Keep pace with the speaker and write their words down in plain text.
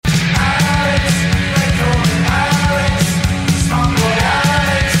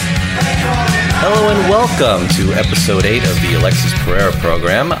Welcome to episode 8 of the Alexis Pereira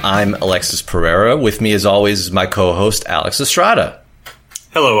program. I'm Alexis Pereira. With me, as always, is my co-host, Alex Estrada.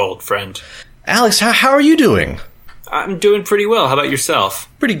 Hello, old friend. Alex, how are you doing? I'm doing pretty well. How about yourself?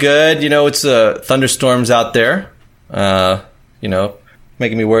 Pretty good. You know, it's thunderstorms out there. Making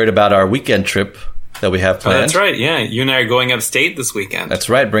me worried about our weekend trip that we have planned. Oh, that's right. Yeah, you and I are going upstate this weekend. That's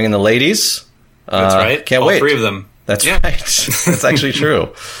right. Bringing the ladies. That's right. Can't All wait. 3 of them. That's right. That's actually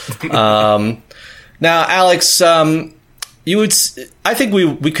true. Now, Alex, I think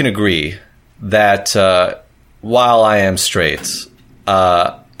we can agree that while I am straight,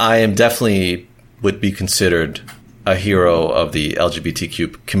 I am definitely would be considered a hero of the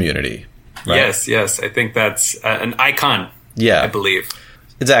LGBTQ community. Right? Yes. I think that's an icon. Yeah, I believe.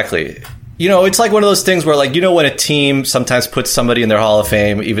 Exactly. You know, it's like one of those things where, like, you know, when a team sometimes puts somebody in their Hall of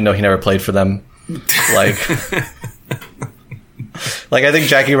Fame, even though he never played for them. Like I think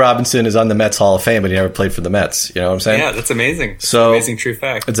Jackie Robinson is on the Mets Hall of Fame, but he never played for the Mets. You know what I'm saying? Yeah, that's amazing. Amazing true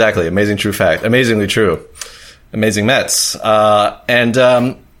fact. Exactly. Amazing true fact. Amazingly true. Amazing Mets. And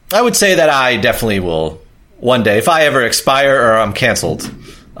I would say that I definitely will one day, if I ever expire or I'm canceled,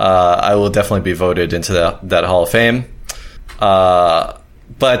 I will definitely be voted into that Hall of Fame.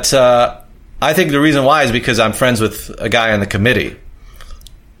 But I think the reason why is because I'm friends with a guy on the committee.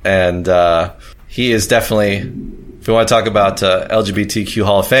 And he is definitely, if you want to talk about LGBTQ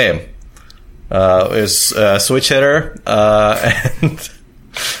Hall of Fame, is a switch hitter. And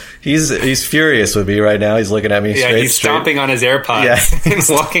he's furious with me right now. He's looking at me straight. Yeah, he's stomping on his AirPods. Yeah. He's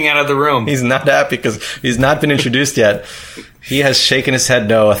walking out of the room. He's not happy because he's not been introduced yet. He has shaken his head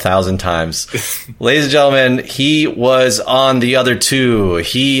no 1,000 times. Ladies and gentlemen, he was on the other two.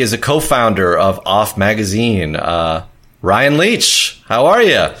 He is a co-founder of Off Magazine. Ryan Leach, how are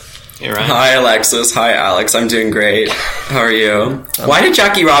you? Hey, Ryan. Hi, Alexis. Hi, Alex. I'm doing great. How are you? Why did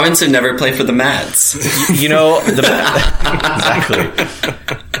Jackie Robinson never play for the Mets? You know, exactly.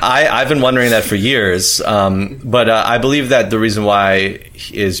 I've been wondering that for years, but I believe that the reason why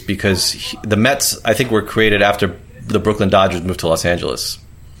is because the Mets, I think, were created after the Brooklyn Dodgers moved to Los Angeles.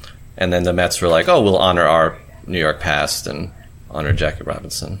 And then the Mets were like, oh, we'll honor our New York past and honor Jackie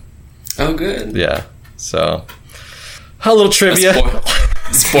Robinson. Oh, good. Yeah. So, a little trivia.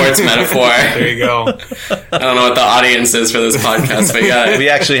 Sports metaphor. There you go. I don't know what the audience is for this podcast, but yeah. We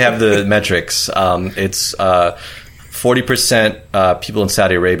actually have the metrics. It's 40% people in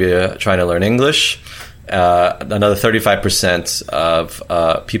Saudi Arabia trying to learn English. Another 35%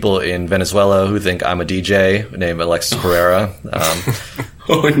 of people in Venezuela who think I'm a DJ named Alexis Pereira.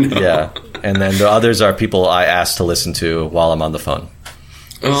 Oh, no. Yeah. And then the others are people I ask to listen to while I'm on the phone.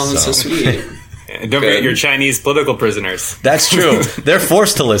 Oh, that's so sweet. And don't forget your Chinese political prisoners. That's true. They're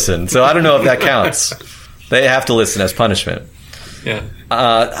forced to listen, so I don't know if that counts. They have to listen as punishment. Yeah.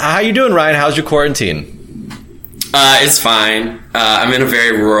 How you doing, Ryan? How's your quarantine? It's fine. I'm in a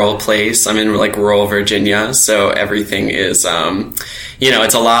very rural place. I'm in like rural Virginia, so everything is,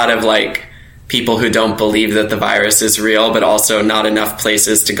 it's a lot of like people who don't believe that the virus is real, but also not enough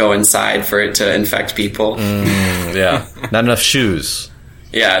places to go inside for it to infect people. Yeah, not enough shoes.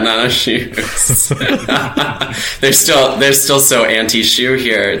 Yeah, not enough shoes. They're still so anti-shoe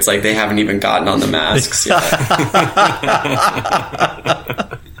here. It's like they haven't even gotten on the masks yet.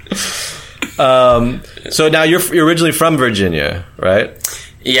 So now you're originally from Virginia, right?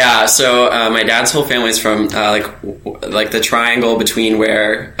 Yeah. So my dad's whole family's from like the triangle between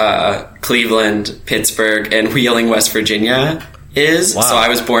where Cleveland, Pittsburgh, and Wheeling, West Virginia is. Wow. So I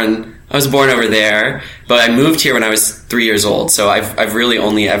was born over there, but I moved here when I was 3 years old. So I've really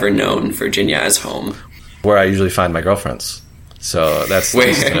only ever known Virginia as home. Where I usually find my girlfriends. So that's Wait,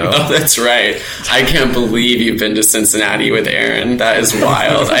 nice to know. Oh, that's right. I can't believe you've been to Cincinnati with Erin. That is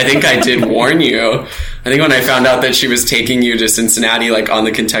wild. I think I did warn you. I think when I found out that she was taking you to Cincinnati, like on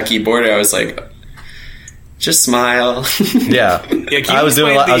the Kentucky border, I was like, just smile. Yeah. I was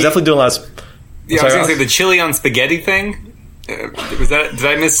definitely doing a lot of... Yeah, I was going to say the chili on spaghetti thing. Was that? Did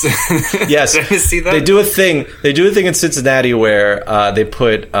I miss? Yes, did I miss see that? They do a thing in Cincinnati where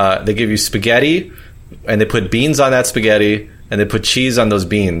they give you spaghetti, and they put beans on that spaghetti, and they put cheese on those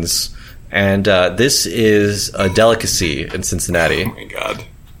beans, and this is a delicacy in Cincinnati. Oh my god!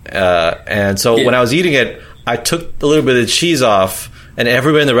 And so when I was eating it, I took a little bit of the cheese off, and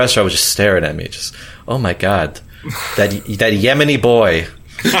everybody in the restaurant was just staring at me, just, oh my god, that Yemeni boy.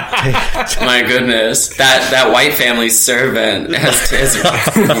 My goodness, that white family servant has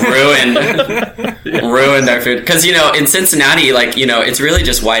ruined our food. Because in Cincinnati, it's really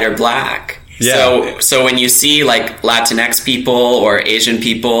just white or black. Yeah. So when you see like Latinx people or Asian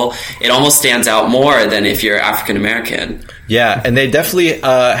people, it almost stands out more than if you're African American. Yeah, and they definitely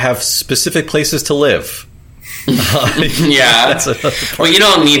have specific places to live. Yeah. Well, you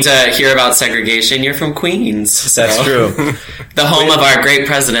don't need to hear about segregation. You're from Queens. So. That's true. The home of our great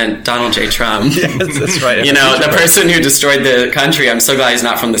president, Donald J. Trump. Yes, that's right. You know, the person who destroyed the country, I'm so glad he's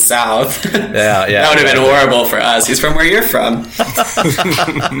not from the South. Yeah. That would have been horrible for us. He's from where you're from.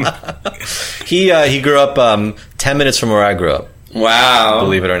 He grew up 10 minutes from where I grew up. Wow.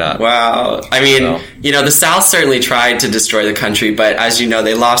 Believe it or not. Wow. I mean, you know, the South certainly tried to destroy the country, but as you know,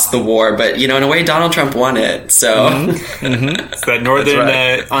 they lost the war. But, you know, in a way, Donald Trump won it. So It's that northern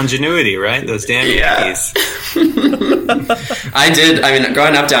ingenuity, right? Those damn Yankees. I mean,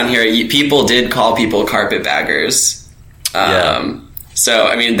 growing up down here, people did call people carpetbaggers. So,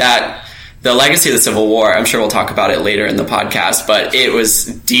 I mean, the legacy of the Civil War, I'm sure we'll talk about it later in the podcast, but it was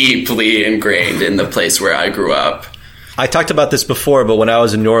deeply ingrained in the place where I grew up. I talked about this before, but when I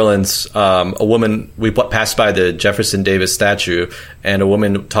was in New Orleans, we passed by the Jefferson Davis statue, and a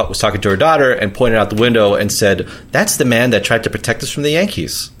woman was talking to her daughter and pointed out the window and said, "That's the man that tried to protect us from the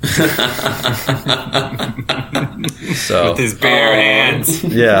Yankees." So, with his bare hands.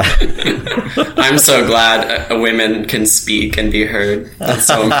 Yeah. I'm so glad women can speak and be heard. That's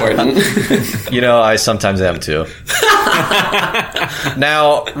so important. You know, I sometimes am too.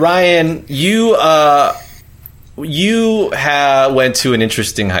 Now, Ryan, you went to an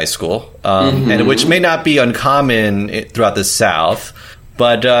interesting high school, and which may not be uncommon throughout the South,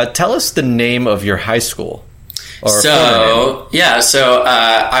 but tell us the name of your high school. I'll start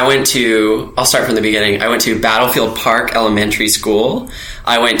from the beginning. I went to Battlefield Park Elementary School.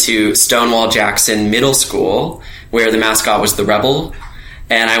 I went to Stonewall Jackson Middle School, where the mascot was the Rebel.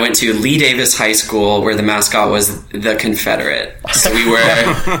 And I went to Lee Davis High School, where the mascot was the Confederate. So we were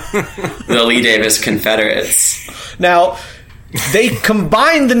the Lee Davis Confederates. Now, they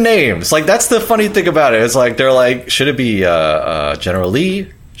combined the names. Like, that's the funny thing about it. It's like, they're like, should it be General Lee?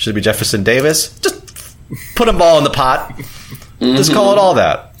 Should it be Jefferson Davis? Just put them all in the pot. Just call it all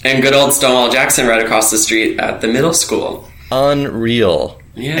that. And good old Stonewall Jackson right across the street at the middle school. Unreal.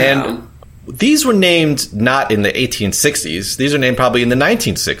 Yeah. And these were named not in the 1860s. These are named probably in the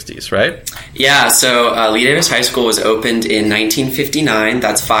 1960s, right? Yeah, so Lee Davis High School was opened in 1959.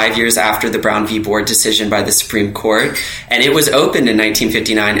 That's 5 years after the Brown v. Board decision by the Supreme Court. And it was opened in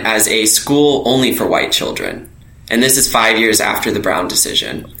 1959 as a school only for white children. And this is 5 years after the Brown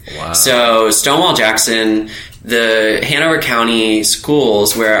decision. Wow. So Stonewall Jackson, the Hanover County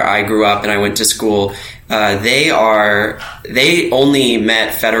schools where I grew up and I went to school, they only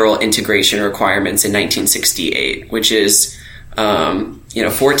met federal integration requirements in 1968, which is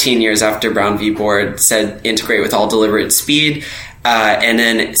 14 years after Brown v. Board said integrate with all deliberate speed. And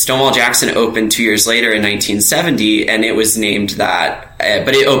then Stonewall Jackson opened 2 years later in 1970, and it was named that,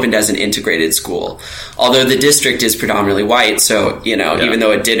 but it opened as an integrated school. Although the district is predominantly white, so, even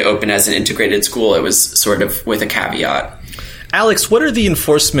though it did open as an integrated school, it was sort of with a caveat. Alex, what are the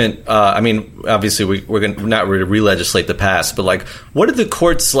enforcement? Obviously, we're going to not re-legislate the past, but like, what are the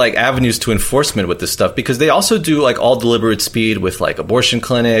courts' like avenues to enforcement with this stuff? Because they also do like all deliberate speed with like abortion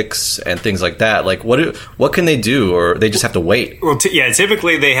clinics and things like that. Like, what can they do, or they just have to wait? Well,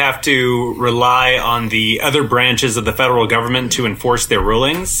 typically they have to rely on the other branches of the federal government to enforce their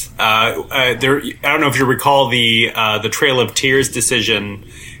rulings. I don't know if you recall the Trail of Tears decision.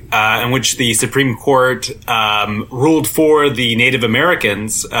 In which the Supreme Court ruled for the Native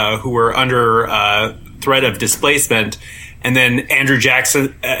Americans who were under threat of displacement. And then Andrew Jackson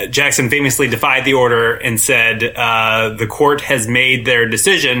famously defied the order and said, the court has made their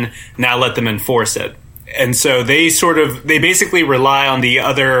decision, now let them enforce it. And so they basically rely on the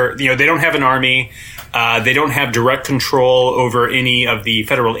other, they don't have an army. They don't have direct control over any of the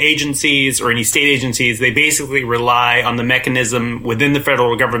federal agencies or any state agencies. They basically rely on the mechanism within the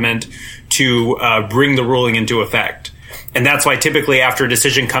federal government to bring the ruling into effect. And that's why typically after a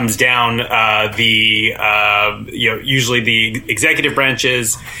decision comes down, usually the executive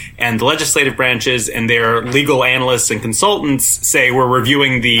branches and the legislative branches and their legal analysts and consultants say we're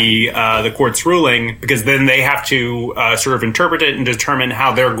reviewing the court's ruling, because then they have to sort of interpret it and determine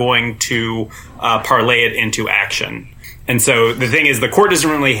how they're going to parlay it into action. And so the thing is, the court doesn't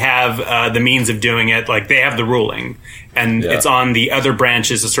really have the means of doing it. Like, they have the ruling, and it's on the other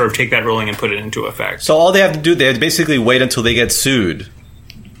branches to sort of take that ruling and put it into effect. So all they have to do, they have to basically wait until they get sued.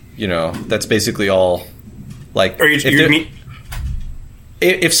 That's basically all. Like,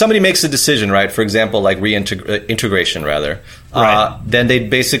 if somebody makes a decision, right? For example, like integration, rather, right. Then they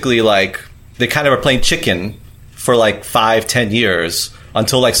basically they kind of are playing chicken for like 5-10 years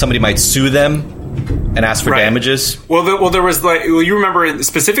until like somebody might sue them and ask for damages. Well, there was you remember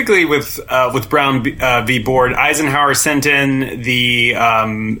specifically with Brown v. Board, Eisenhower sent in the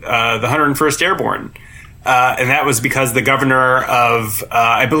 101st Airborne. And that was because the governor of,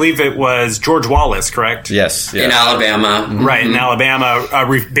 I believe it was George Wallace, correct? Yes. In Alabama. Mm-hmm. Right, in Alabama,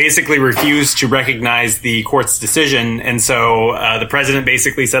 basically refused to recognize the court's decision. And so the president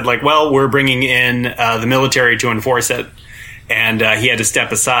basically said, like, well, we're bringing in the military to enforce it. And he had to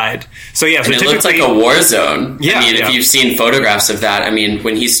step aside. So, yeah. So and it looked like a war zone. Yeah, I mean, if you've seen photographs of that, I mean,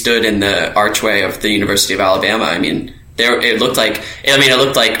 when he stood in the archway of the University of Alabama, I mean, it looked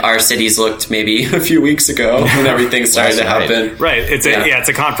like our cities looked maybe a few weeks ago when everything started to happen. Right. It's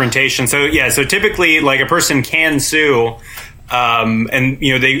a confrontation. So typically, like, a person can sue, and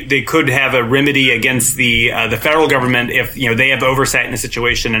they could have a remedy against the federal government if they have oversight in the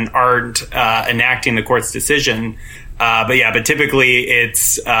situation and aren't enacting the court's decision. But typically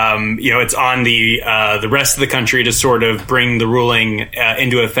it's it's on the rest of the country to sort of bring the ruling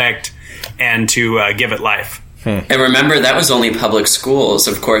into effect and to give it life. And remember, that was only public schools.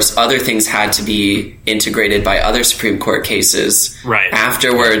 Of course, other things had to be integrated by other Supreme Court cases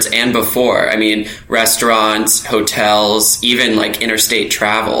afterwards and before. I mean, restaurants, hotels, even like interstate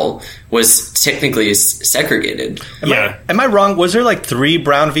travel was technically segregated. Am I wrong? Was there like 3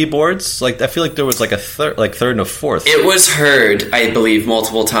 Brown v. Boards? Like, I feel like there was like a third and a fourth. It was heard, I believe,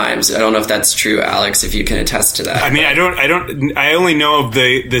 multiple times. I don't know if that's true, Alex, if you can attest to that. I mean, I only know of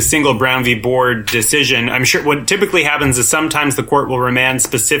the single Brown v. Board decision. I'm sure what typically happens is sometimes the court will remand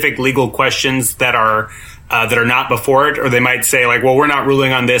specific legal questions that are not before it, or they might say, like, well, we're not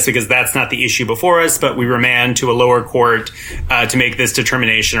ruling on this because that's not the issue before us, but we remand to a lower court to make this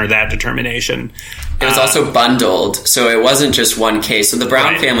determination or that determination. It was also bundled, so it wasn't just one case. So the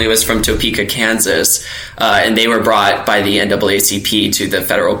Brown family was from Topeka, Kansas, and they were brought by the NAACP to the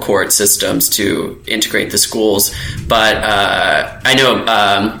federal court systems to integrate the schools. But I know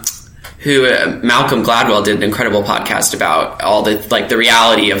Malcolm Gladwell did an incredible podcast about all the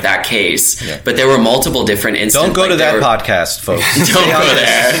reality of that case. Yeah. But there were multiple different instances. Don't go to that podcast, folks. Don't go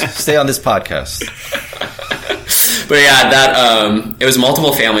there. Stay on this podcast. But yeah, it was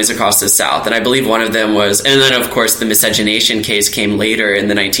multiple families across the South, and I believe one of them was, and then of course the miscegenation case came later in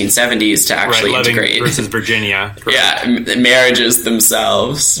the 1970s to actually integrate versus Virginia. Yeah, marriages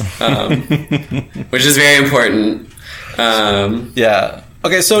themselves, which is very important. Yeah.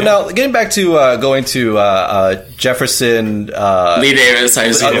 Okay, so now getting back to going to Jefferson, Lee Davis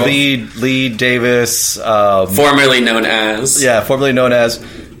High School, Lee Davis, formerly known as,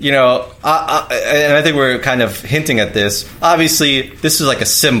 and I think we're kind of hinting at this. Obviously, this is like a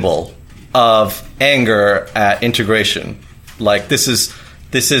symbol of anger at integration. Like this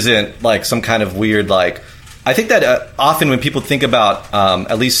isn't like some kind of weird like. I think that often when people think about,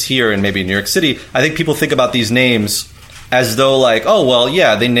 at least here and maybe in New York City, I think people think about these names as though like, oh, well,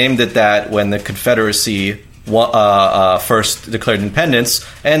 yeah, they named it that when the Confederacy first declared independence,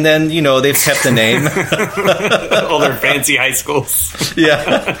 and then, they've kept the name. All their fancy high schools.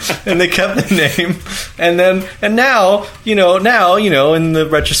 Yeah, and they kept the name. And now, in the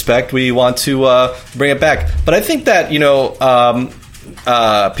retrospect, we want to bring it back. But I think that,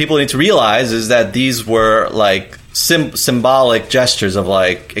 people need to realize is that these were like symbolic gestures of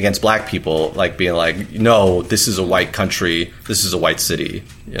like against black people, like being like, no, this is a white country, this is a white city.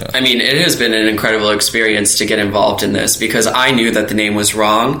 Yeah. I mean, it has been an incredible experience to get involved in this because I knew that the name was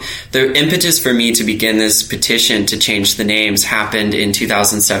wrong. The impetus for me to begin this petition to change the names happened in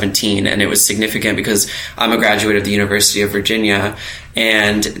 2017, and it was significant because I'm a graduate of the University of Virginia,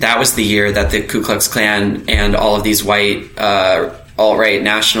 and that was the year that the Ku Klux Klan and all of these white alt-right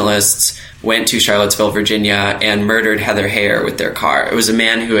nationalists went to Charlottesville, Virginia, and murdered Heather Heyer with their car. It was a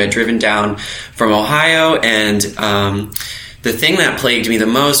man who had driven down from Ohio, and the thing that plagued me the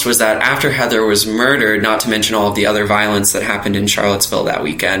most was that after Heather was murdered, not to mention all of the other violence that happened in Charlottesville that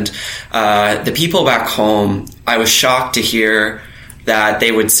weekend, the people back home, I was shocked to hear that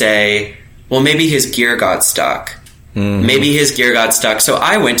they would say, well, maybe his gear got stuck. Mm-hmm. Maybe his gear got stuck. So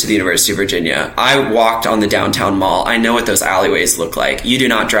I went to the University of Virginia. I walked on the downtown mall. I know what those alleyways look like. You do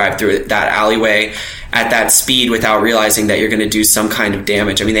not drive through that alleyway at that speed without realizing that you're going to do some kind of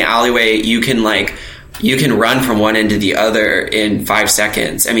damage. I mean, the alleyway, you can run from one end to the other in 5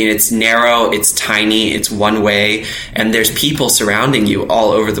 seconds. I mean, it's narrow, it's tiny, it's one way, and there's people surrounding you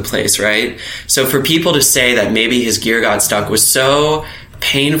all over the place, right? So for people to say that maybe his gear got stuck was so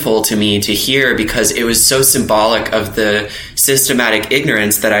painful to me to hear, because it was so symbolic of the systematic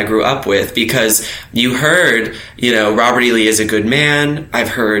ignorance that I grew up with. Because you heard, Robert E. Lee is a good man. I've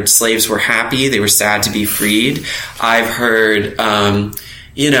heard slaves were happy. They were sad to be freed. I've heard,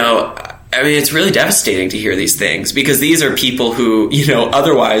 it's really devastating to hear these things, because these are people who,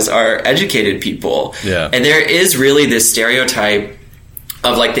 otherwise are educated people. Yeah. And there is really this stereotype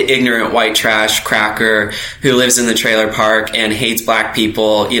of like the ignorant white trash cracker who lives in the trailer park and hates black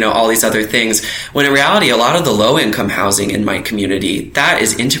people, all these other things. When in reality, a lot of the low income housing in my community, that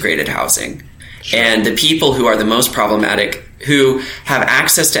is integrated housing. Sure. And the people who are the most problematic, who have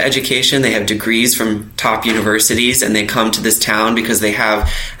access to education, they have degrees from top universities, and they come to this town because they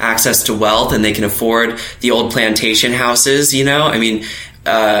have access to wealth and they can afford the old plantation houses,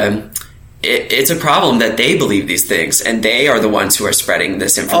 it's a problem that they believe these things, and they are the ones who are spreading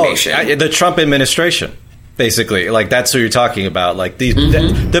this information. The Trump administration, basically, like that's what you're talking about. Like these,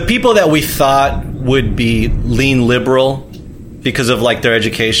 the people that we thought would be lean liberal because of like their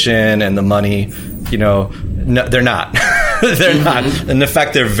education and the money, no, they're not. They're not. And in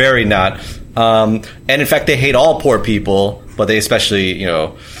fact, they're very not. And in fact, they hate all poor people, but they especially,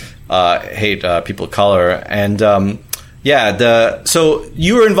 hate people of color. And so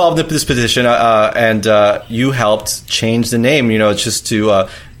you were involved in this petition, and you helped change the name, just to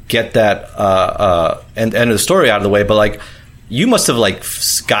get that end of the story out of the way. But like, you must have like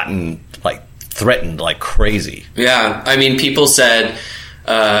gotten like threatened like crazy. Yeah, people said.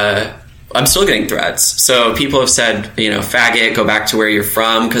 I'm still getting threats. So people have said, faggot, go back to where you're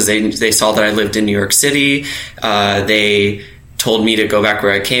from, because they saw that I lived in New York City. They told me to go back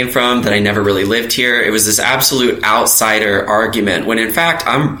where I came from, that I never really lived here. It was this absolute outsider argument, when in fact,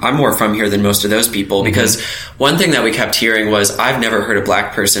 I'm more from here than most of those people, because one thing that we kept hearing was, I've never heard a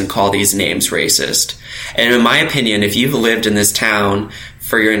black person call these names racist. And in my opinion, if you've lived in this town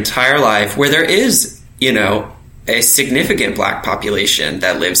for your entire life, where there is, a significant black population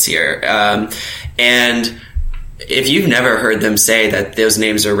that lives here, and if you've never heard them say that those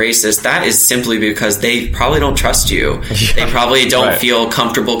names are racist, that is simply because they probably don't trust you. Yeah, they probably don't feel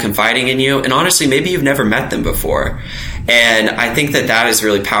comfortable confiding in you. And honestly, maybe you've never met them before. And I think that is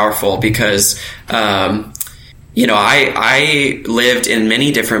really powerful, because, I lived in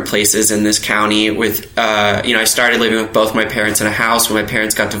many different places in this county with, I started living with both my parents in a house. When my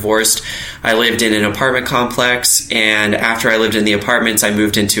parents got divorced, I lived in an apartment complex. And after I lived in the apartments, I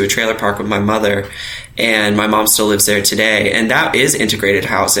moved into a trailer park with my mother. And my mom still lives there today. And that is integrated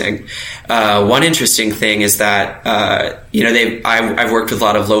housing. One interesting thing is that, I've worked with a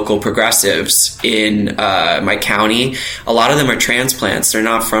lot of local progressives in my county. A lot of them are transplants. They're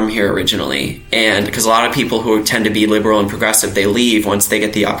not from here originally. And because a lot of people who tend to be liberal and progressive, they leave once they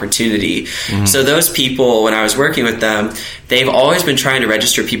get the opportunity. So those people, when I was working with them, they've always been trying to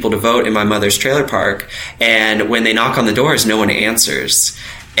register people to vote in my mother's trailer park. And when they knock on the doors, no one answers.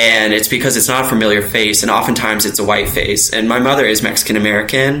 And it's because it's not a familiar face, and oftentimes it's a white face. And my mother is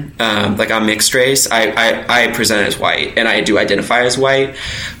Mexican-American. I'm mixed race. I present as white, and I do identify as white.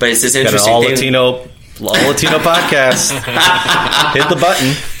 But it's this interesting thing. All Latino podcast. Hit the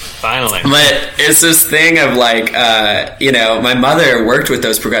button. Finally. But it's this thing of my mother worked with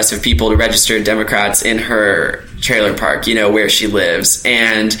those progressive people to register Democrats in her trailer park, where she lives.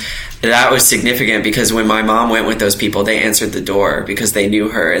 And that was significant, because when my mom went with those people, they answered the door because they knew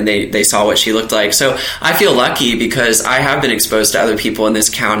her and they saw what she looked like. So I feel lucky, because I have been exposed to other people in this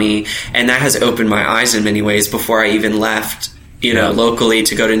county, and that has opened my eyes in many ways before I even left, locally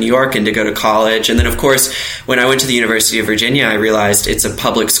to go to New York and to go to college. And then, of course, when I went to the University of Virginia, I realized it's a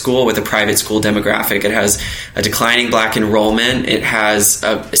public school with a private school demographic. It has a declining black enrollment. It has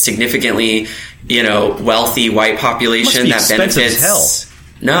a significantly, wealthy white population that benefits. As hell.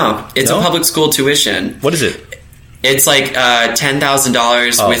 No, it's a public school tuition. What is it? It's like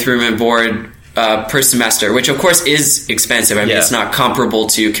 $10,000 with room and board per semester, which of course is expensive. It's not comparable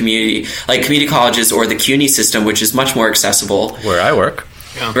to community colleges or the CUNY system, which is much more accessible. Where I work.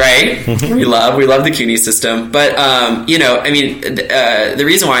 Yeah. Right? we love the CUNY system. But, the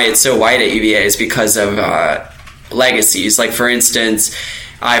reason why it's so white at UVA is because of legacies. Like, for instance,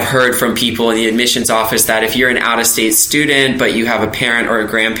 I've heard from people in the admissions office that if you're an out-of-state student, but you have a parent or a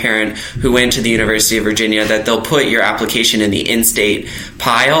grandparent who went to the University of Virginia, that they'll put your application in the in-state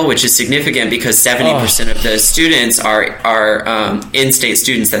pile, which is significant because 70% of the students are in-state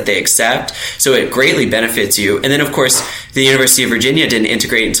students that they accept. So it greatly benefits you. And then, of course, the University of Virginia didn't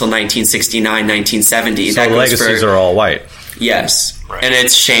integrate until 1969, 1970. So the legacies are all white. Yes. Right. And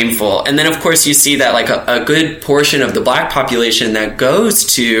it's shameful. And then, of course, you see that like a good portion of the black population that goes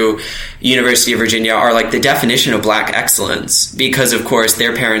to University of Virginia are like the definition of black excellence, because, of course,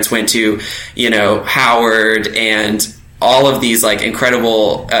 their parents went to, Howard and all of these like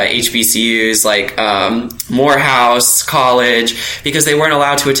incredible HBCUs like Morehouse College, because they weren't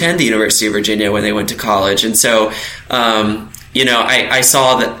allowed to attend the University of Virginia when they went to college. And so, I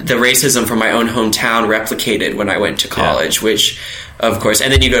saw that the racism from my own hometown replicated when I went to college, which, of course,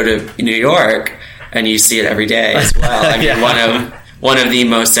 and then you go to New York and you see it every day as well. I mean, one of the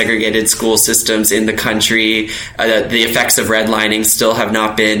most segregated school systems in the country. The effects of redlining still have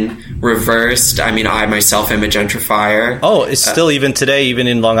not been reversed. I mean, I myself am a gentrifier. Oh, it's still even today, even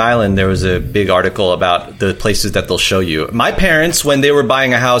in Long Island, there was a big article about the places that they'll show you. My parents, when they were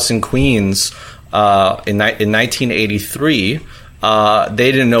buying a house in Queens in 1983,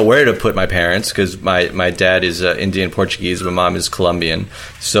 they didn't know where to put my parents, because my dad is Indian Portuguese, my mom is Colombian.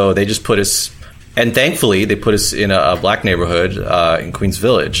 So they just put us, and thankfully they put us in a black neighborhood in Queens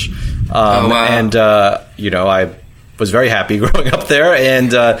Village. And, I was very happy growing up there.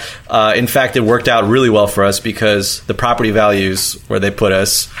 And in fact, it worked out really well for us, because the property values where they put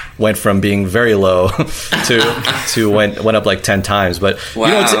us went from being very low to went up like 10 times. But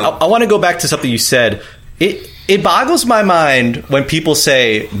I want to go back to something you said. It boggles my mind when people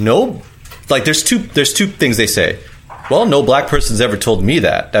say no. Like there's two things they say. Well, no black person's ever told me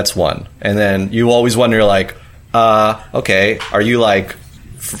that. That's one. And then you always wonder, like, okay, are you like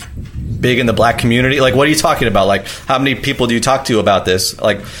big in the black community? Like, what are you talking about? Like, how many people do you talk to about this?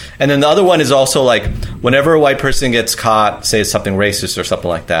 Like, and then the other one is also like, whenever a white person gets caught, say something racist or something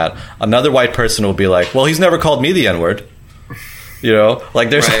like that, another white person will be like, well, he's never called me the N-word. Like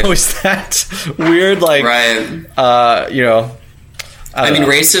there's always that weird, like, I mean,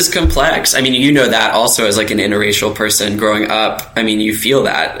 race is complex. I mean, you know that also as like an interracial person growing up. I mean, you feel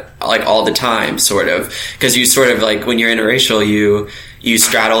that like all the time, sort of, because you sort of like when you're interracial, you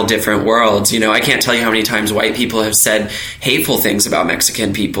straddle different worlds. I can't tell you how many times white people have said hateful things about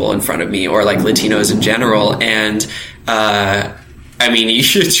Mexican people in front of me, or like Latinos in general. And, I mean,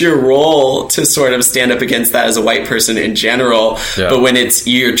 it's your role to sort of stand up against that as a white person in general. Yeah. But when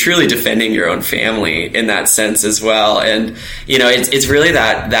you're truly defending your own family in that sense as well. And, it's really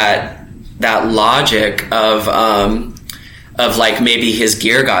that logic of like maybe his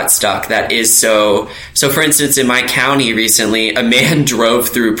gear got stuck that is so for instance, in my county recently, a man drove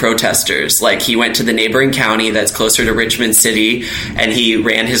through protesters. Like he went to the neighboring county that's closer to Richmond City, and he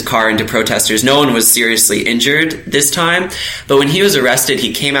ran his car into protesters. No one was seriously injured this time, but when he was arrested,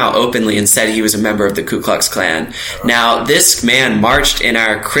 he came out openly and said he was a member of the Ku Klux Klan. Now, this man marched in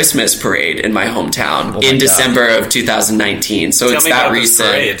our Christmas parade in my hometown in December of 2019. So it's that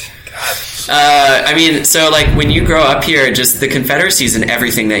recent. I mean, so like when you grow up here, just the Confederacy is in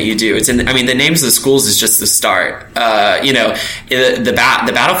everything that you do. The names of the schools is just the start. The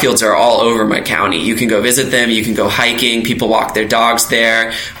battlefields are all over my county. You can go visit them. You can go hiking. People walk their dogs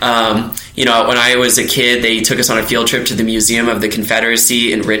there. When I was a kid, they took us on a field trip to the Museum of the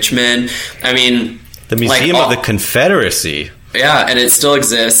Confederacy in Richmond. I mean, the Museum of the Confederacy. Yeah, and it still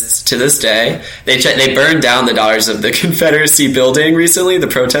exists to this day. They burned down the Daughters of the Confederacy building recently, the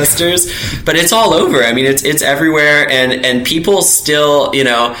protesters, but it's all over. I mean, it's everywhere, and people still,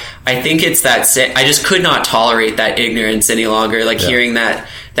 I think it's that. I just could not tolerate that ignorance any longer. Like hearing that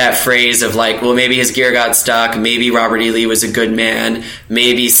phrase of like, well, maybe his gear got stuck. Maybe Robert E. Lee was a good man.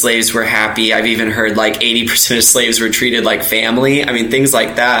 Maybe slaves were happy. I've even heard like 80% of slaves were treated like family. I mean, things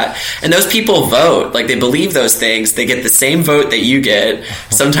like that. And those people vote. Like they believe those things. They get the same vote that you get.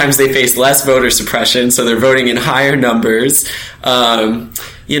 Sometimes they face less voter suppression, so they're voting in higher numbers.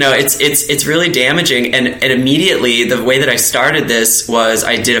 It's really damaging. And immediately, the way that I started this was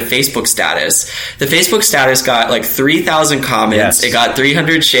I did a Facebook status. The Facebook status got like 3,000 comments. Yes. It got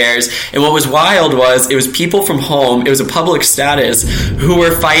 300 shares. And what was wild was it was people from home. It was a public status who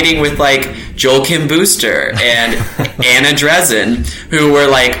were fighting with like Joel Kim Booster and Anna Dresden, who were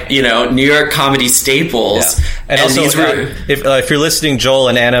like, New York comedy staples. Yeah. And also, if you're listening, Joel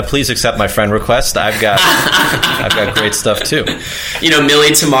and Anna, please accept my friend request. I've got great stuff too.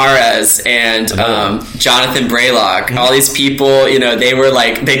 Millie Tamarez and Jonathan Braylock, all these people, they were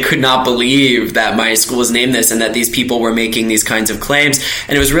like, they could not believe that my school was named this and that these people were making these kinds of claims.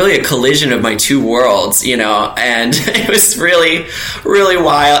 And it was really a collision of my two worlds, and it was really, really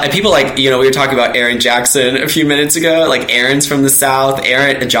wild. And people like, we were talking about Aaron Jackson a few minutes ago, like Aaron's from the South,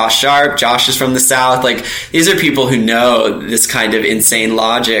 Josh Sharp, Josh is from the South. Like these are people who know this kind of insane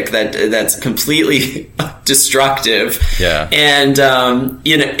logic that's completely destructive. Yeah. And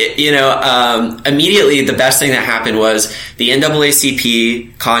immediately the best thing that happened was the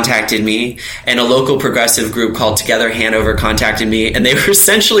NAACP contacted me, and a local progressive group called Together Hanover contacted me, and they were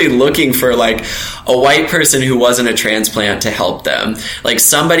essentially looking for like a white person who wasn't a transplant to help them. Like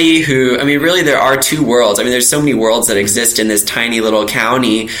somebody who, I mean, really there are two worlds. I mean, there's so many worlds that exist in this tiny little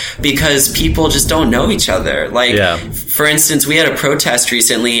county because people just don't know each other. Like, for instance, we had a protest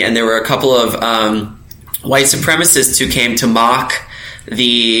recently, and there were a couple of white supremacists who came to mock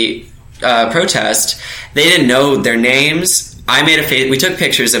the protest. They didn't know their names. We took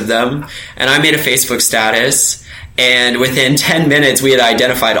pictures of them, and I made a Facebook status, and within 10 minutes we had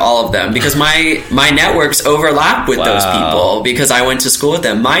identified all of them because my networks overlap with those people because I went to school with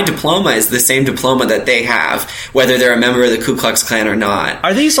them. My diploma is the same diploma that they have, whether they're a member of the Ku Klux Klan or not.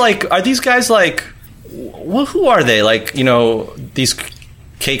 Are these guys like, well, who are they? Like, these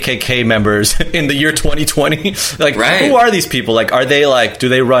KKK members in the year 2020? Like, who are these people? Like, are they like, do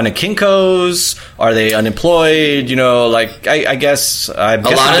they run a Kinko's? Are they unemployed? I guess I'm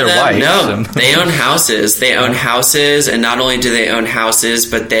guessing lot of they're them, white. No, they own houses. They own houses, and not only do they own houses,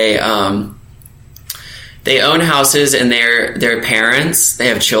 but they own houses, and they're parents. They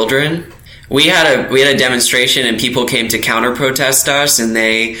have children. We had a demonstration, and people came to counter protest us, and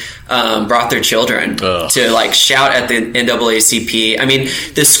they brought their children to like shout at the NAACP. I mean,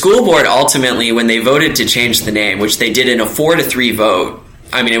 the school board ultimately, when they voted to change the name, which they did in a 4-3 vote,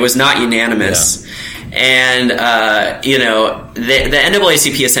 I mean, it was not unanimous. Yeah. And, the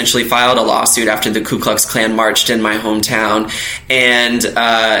NAACP essentially filed a lawsuit after the Ku Klux Klan marched in my hometown, and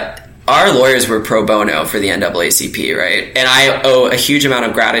our lawyers were pro bono for the NAACP, right? And I owe a huge amount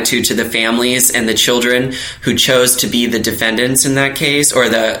of gratitude to the families and the children who chose to be the defendants in that case, or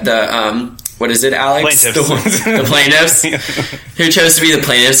the what is it, Alex? Plaintiffs. The plaintiffs who chose to be the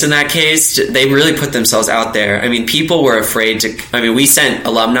plaintiffs in that case. They really put themselves out there. I mean, people were afraid to. I mean, we sent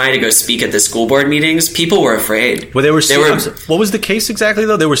alumni to go speak at the school board meetings. People were afraid. Well, what was the case exactly,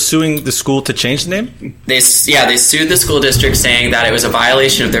 though? They were suing the school to change the name? They sued the school district, saying that it was a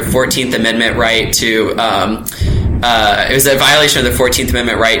violation of their 14th Amendment right to. It was a violation of the 14th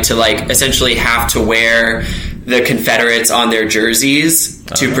Amendment right to like essentially have to wear the Confederates on their jerseys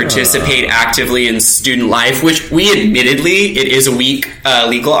to participate actively in student life, which admittedly, it is a weak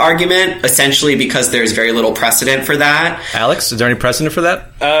legal argument, essentially because there's very little precedent for that. Alex, is there any precedent for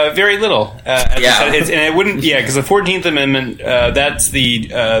that? Very little. As I said, and it wouldn't, because the 14th Amendment, that's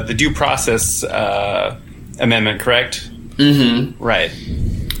the due process amendment, correct? Mm-hmm. Right.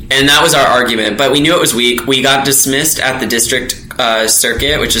 And that was our argument, but we knew it was weak. We got dismissed at the district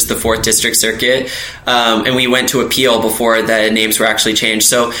circuit, which is the 4th District Circuit, and we went to appeal before the names were actually changed.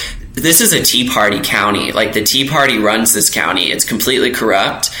 So this is a Tea Party county. Like, the Tea Party runs this county. It's completely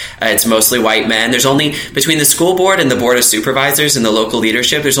corrupt. It's mostly white men. There's only, between the school board and the board of supervisors and the local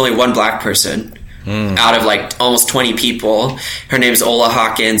leadership, there's only one black person. Out of like almost 20 people. Her name's Ola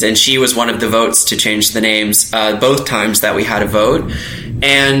Hawkins, and she was one of the votes to change the names both times that we had a vote.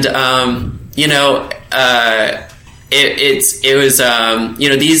 And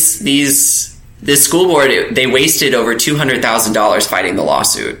this school board, they wasted over $200,000 fighting the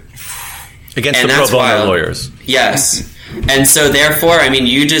lawsuit against the pro bono lawyers. Yes. And so therefore, I mean,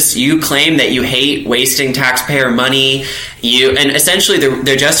 you claim that you hate wasting taxpayer money. And essentially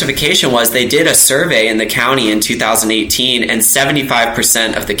their justification was they did a survey in the county in 2018, and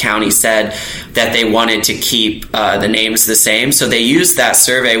 75% of the county said that they wanted to keep the names the same. So they used that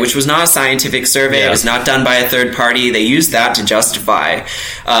survey, which was not a scientific survey. Yeah. It was not done by a third party. They used that to justify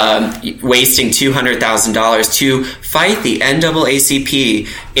wasting $200,000 to fight the NAACP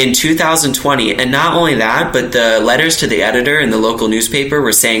in 2020. And not only that, but the letters to the editor in the local newspaper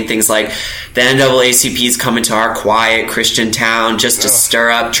were saying things like, the NAACP is coming to our quiet Christian town just to stir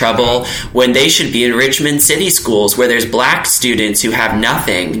up trouble, when they should be in Richmond City schools where there's black students who have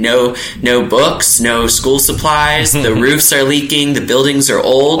nothing, no books, no school supplies, the roofs are leaking, the buildings are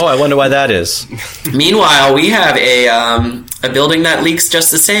old. Oh, I wonder why that is. Meanwhile, we have a building that leaks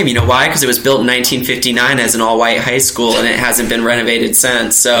just the same. You know why? Because it was built in 1959 as an all-white high school, and it hasn't been renovated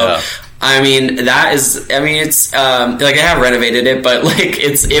since. So I mean, it's like, I have renovated it, but like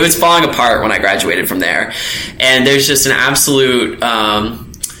it was falling apart when I graduated from there. And there's just an absolute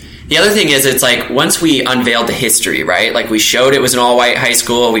the other thing is, it's like, once we unveiled the history, right? Like, we showed it was an all-white high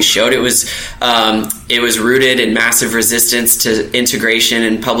school. We showed it was rooted in massive resistance to integration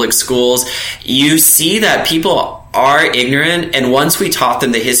in public schools. You see that people are ignorant, and once we taught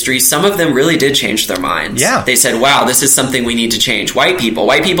them the history, some of them really did change their minds. Yeah. They said, wow, this is something we need to change. White people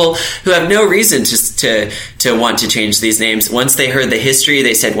who have no reason to want to change these names. Once they heard the history,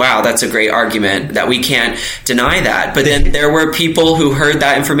 they said, wow, that's a great argument, that we can't deny that. But then there were people who heard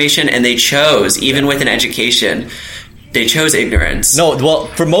that information and they chose, even with an education, they chose ignorance. No, well,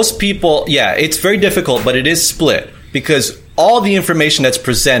 for most people, yeah, it's very difficult, but it is split, because all the information that's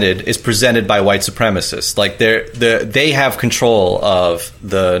presented is presented by white supremacists. Like they have control of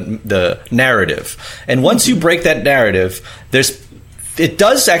the narrative, and once you break that narrative, it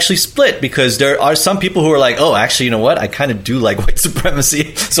does actually split, because there are some people who are like, oh, actually, you know what? I kind of do like white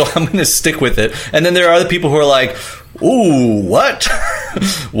supremacy, so I'm going to stick with it. And then there are other people who are like, ooh, what?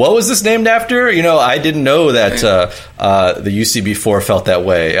 What was this named after? You know, I didn't know that the UCB4 felt that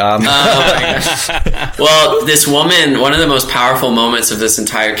way. Oh my gosh. Well, this woman, one of the most powerful moments of this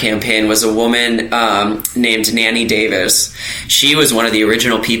entire campaign was a woman named Nanny Davis. She was one of the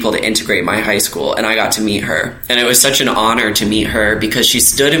original people to integrate my high school, and I got to meet her. And it was such an honor to meet her, because she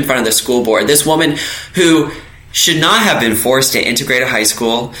stood in front of the school board. This woman who should not have been forced to integrate a high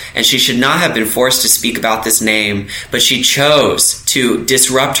school, and she should not have been forced to speak about this name, but she chose to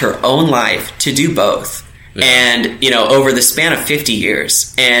disrupt her own life to do both. Yeah. And, you know, over the span of 50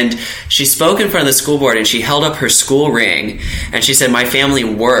 years. And she spoke in front of the school board, and she held up her school ring, and she said, my family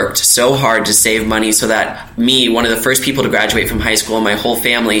worked so hard to save money so that me, one of the first people to graduate from high school, and my whole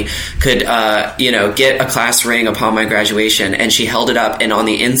family could, get a class ring upon my graduation. And she held it up, and on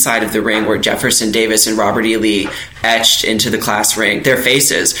the inside of the ring were Jefferson Davis and Robert E. Lee etched into the class ring. Their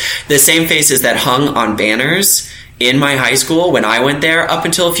faces, the same faces that hung on banners in my high school when I went there, up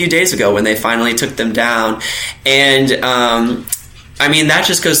until a few days ago when they finally took them down. And I mean, that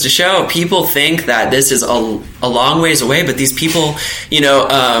just goes to show, people think that this is a long ways away, but these people,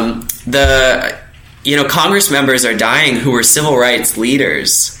 Congress members are dying who were civil rights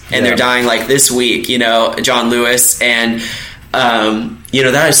leaders, and they're dying like this week, John Lewis, and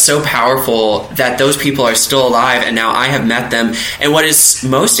that is so powerful that those people are still alive, and now I have met them. And what is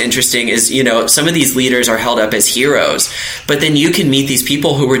most interesting is, some of these leaders are held up as heroes, but then you can meet these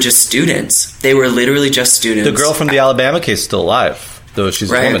people who were just students. They were literally just students. The girl from the Alabama case is still alive, though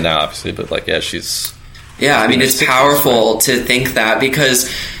she's a woman now, obviously, but she's... Yeah, I mean, it's powerful to think that, because...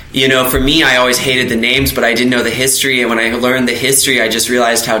 for me, I always hated the names, but I didn't know the history. And when I learned the history, I just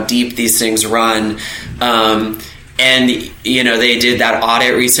realized how deep these things run. And, they did that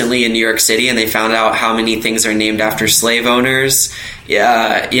audit recently in New York City, and they found out how many things are named after slave owners.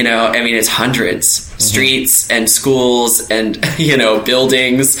 Yeah, it's hundreds. Mm-hmm. Streets and schools and,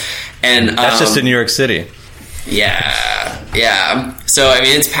 buildings. And that's just in New York City. Yeah. So,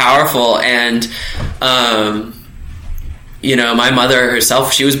 it's powerful. And, my mother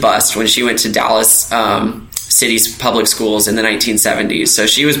herself, she was bused when she went to Dallas City's public schools in the 1970s. So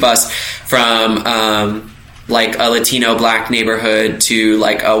she was bused from a Latino black neighborhood to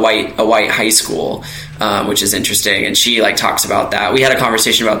a white high school, which is interesting. And she talks about that. We had a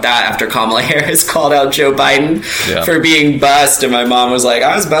conversation about that after Kamala Harris called out Joe Biden for being bused, and my mom was like,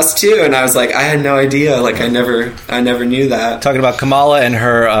 I was bused too, and I was like, I had no idea. I never knew that. Talking about Kamala and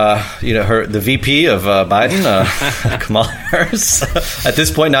her, the VP of Biden, Kamala Harris. At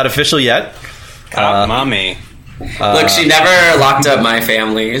this point, not official yet. Mommy. Look, she never locked up my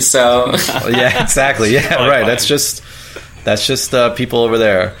family, so... Yeah, exactly. Yeah, right. Fine. That's just people over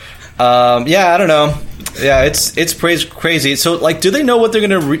there. I don't know. Yeah, it's crazy. So, do they know what they're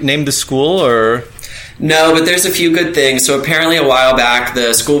going to name the school, or... No, but there's a few good things. So apparently a while back,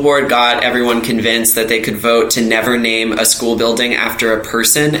 the school board got everyone convinced that they could vote to never name a school building after a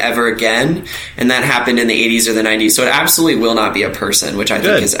person ever again. And that happened in the 80s or the 90s. So it absolutely will not be a person, which I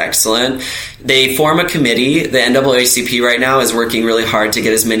think is excellent. They form a committee. The NAACP right now is working really hard to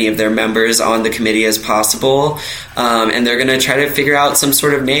get as many of their members on the committee as possible. And they're going to try to figure out some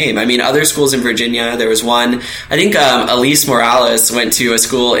sort of name. Other schools in Virginia, there was one, I think Elise Morales went to a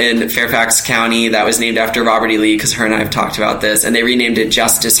school in Fairfax County that was named after Robert E. Lee, because her and I have talked about this, and they renamed it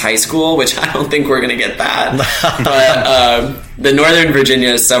Justice High School, which I don't think we're going to get that. But the Northern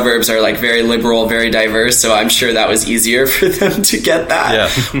Virginia suburbs are very liberal, very diverse, so I'm sure that was easier for them to get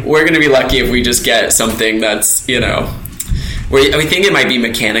that. Yeah. We're going to be lucky if we just get something that's, we think it might be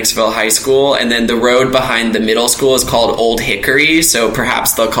Mechanicsville High School, and then the road behind the middle school is called Old Hickory, so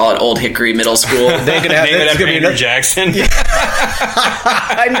perhaps they'll call it Old Hickory Middle School. They could have name it after Andrew Jackson. Yeah.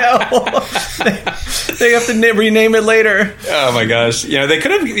 I know. They have to rename it later. Oh my gosh! They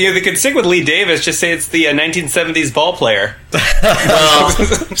could have. They could stick with Lee Davis. Just say it's the 1970s ball player. Well,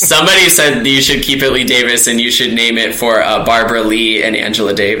 somebody said you should keep it Lee Davis, and you should name it for Barbara Lee and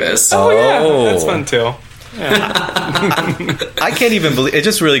Angela Davis. Oh yeah, that's fun too. I can't even believe it.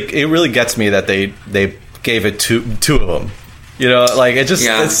 It really gets me that they gave it two of them. You know, like it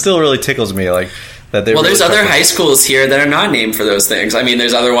still really tickles me. Like that. Well, there's other high schools here that are not named for those things. I mean,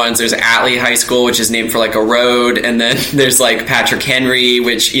 there's other ones. There's Atlee High School, which is named for like a road, and then there's like Patrick Henry,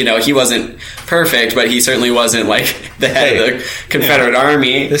 which he wasn't perfect, but he certainly wasn't like the head of the Confederate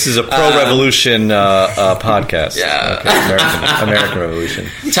Army. This is a pro-revolution podcast. Yeah, okay, American Revolution.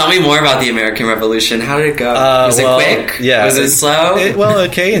 Tell me more about the American Revolution. How did it go? Was it quick? Yeah. Was it slow? In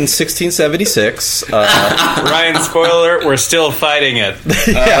 1676. Ryan, spoiler: we're still fighting it.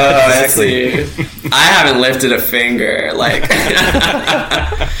 Yeah, exactly. I haven't lifted a finger, like.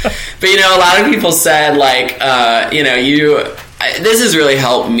 But a lot of people said, like, this has really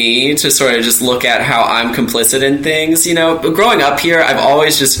helped me to sort of just look at how I'm complicit in things. But growing up here, I've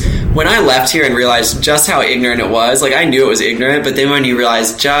always just, when I left here and realized just how ignorant it was, like I knew it was ignorant, but then when you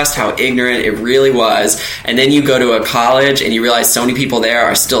realize just how ignorant it really was, and then you go to a college and you realize so many people there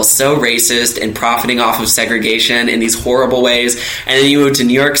are still so racist and profiting off of segregation in these horrible ways, and then you move to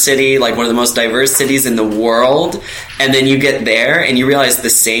New York City, like one of the most diverse cities in the world, and then you get there and you realize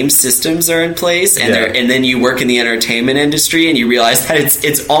the same systems are in place, and and then you work in the entertainment industry and you realize that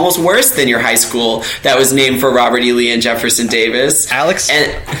it's almost worse than your high school that was named for Robert E. Lee and Jefferson Davis. Alex,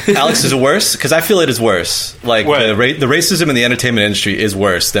 is it worse? Because I feel it is worse. Like the racism in the entertainment industry is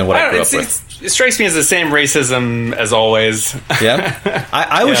worse than what I grew up with. It strikes me as the same racism as always. Yeah,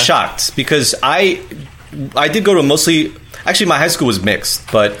 I was shocked because I did go to mostly. Actually, my high school was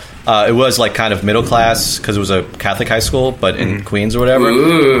mixed, but it was like kind of middle class because it was a Catholic high school, but in Queens or whatever.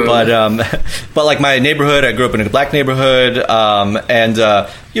 Ooh. But like my neighborhood, I grew up in a black neighborhood, and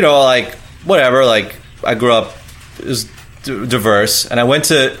like whatever. Like I grew up, it was diverse, and I went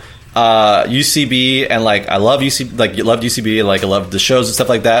to UCB, and like I love UCB, like you loved UCB, and like I loved the shows and stuff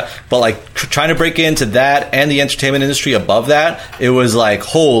like that. But like trying to break into that and the entertainment industry above that, it was like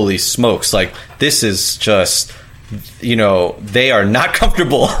holy smokes! Like this is just. They are not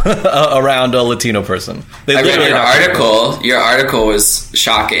comfortable around a Latino person. I read an article. Your article was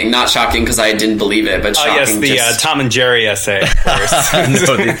shocking. Not shocking because I didn't believe it, but shocking. Yes, the Tom and Jerry essay. Of course.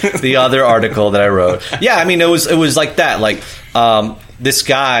 No, the other article that I wrote. Yeah, I mean, it was like that. Like this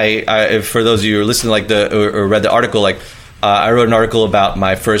guy. For those of you who are listening, like or read the article, like I wrote an article about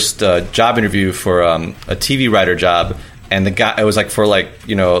my first job interview for a TV writer job. And the guy, it was like for like,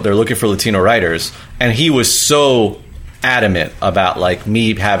 they're looking for Latino writers. And he was so adamant about like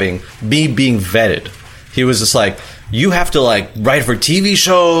me being vetted. He was just like, you have to like write for TV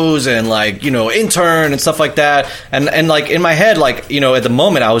shows and like, intern and stuff like that. And like in my head, like, at the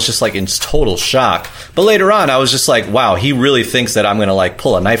moment I was just like in total shock. But later on I was just like, wow, he really thinks that I'm going to like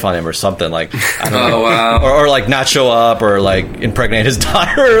pull a knife on him or something. Like, I don't know. Wow. Or like not show up or like impregnate his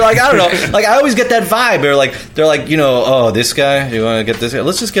daughter. Like, I don't know. Like I always get that vibe. They're like, oh, this guy, you want to get this guy?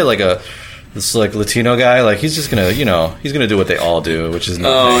 Let's just get like this like Latino guy, like he's just gonna, he's gonna do what they all do, which is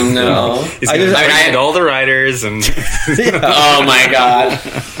nothing. Oh no! He's gonna find all the writers and. Oh my god!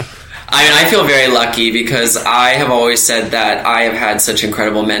 I mean, I feel very lucky because I have always said that I have had such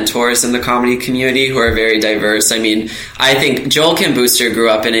incredible mentors in the comedy community who are very diverse. I mean, I think Joel Kim Booster grew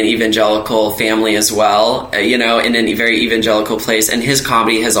up in an evangelical family as well, in a very evangelical place, and his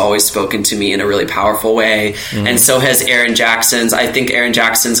comedy has always spoken to me in a really powerful way. Mm-hmm. And so has Aaron Jackson's. I think Aaron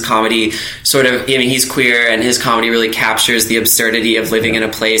Jackson's comedy sort of, he's queer, and his comedy really captures the absurdity of living in a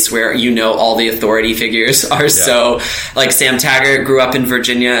place where all the authority figures are so, like Sam Taggart grew up in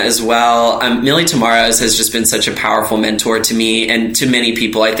Virginia as well. Millie Tamares has just been such a powerful mentor to me and to many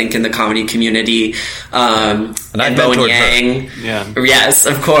people, I think, in the comedy community. And Bowen Yang. Her. Yeah. Yes,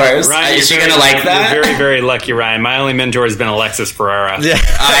 of course. Ryan, is she going to like that? You're very, very lucky, Ryan. My only mentor has been Alexis Ferrara. Yeah.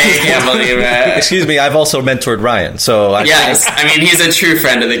 I can't believe it. Excuse me, I've also mentored Ryan. So yes, I mean, he's a true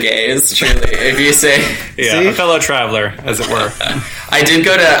friend of the gays, truly. If you say... Yeah, a fellow traveler, as it were. I did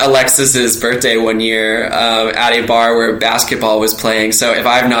go to Alexis's birthday one year at a bar where basketball was playing. So if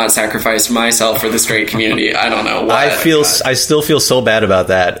I've not sacrificed myself for the straight community, I don't know what. I still feel so bad about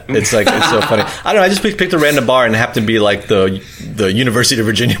that. It's like it's so funny. I don't know. I just picked a random bar and it happened to be like the University of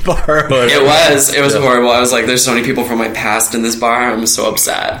Virginia bar. It was horrible. I was like, there's so many people from my past in this bar. I'm so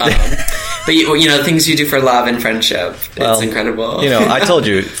upset. But things you do for love and friendship. It's incredible. I told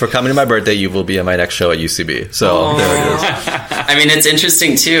you, for coming to my birthday, you will be at my next show at UCB. So there it is. I mean, it's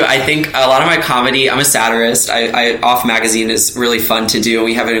interesting too. I think a lot of my comedy, I'm a satirist. Off Magazine is really fun to do, and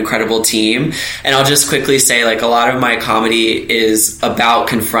we have an incredible team. And I'll just quickly say, like, a lot of my comedy is about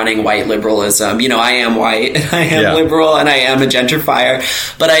confronting white liberalism. You know, I am white, and I am liberal, and I am a gentrifier,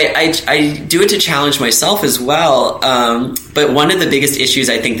 but I do it to challenge myself as well. But one of the biggest issues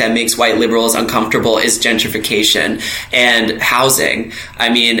I think that makes white liberals uncomfortable is gentrification and housing. I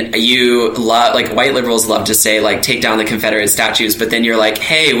mean, white liberals love to say, like, take down the Confederate statues, but then you're like,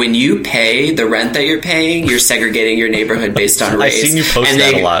 hey, when you pay the rent that you're paying, you're segregating your neighborhood based on race. I've seen you post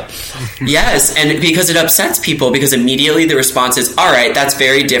that a lot. Yes, and because it upsets people, because immediately the response is, all right, that's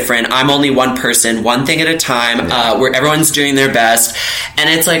very different. I'm only one person, one thing at a time, where everyone's doing their best. And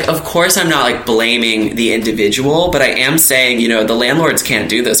it's like, of course, I'm not like blaming the individual, but I am saying, you know, the landlords can't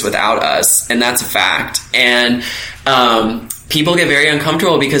do this without us, and that's a fact. And people get very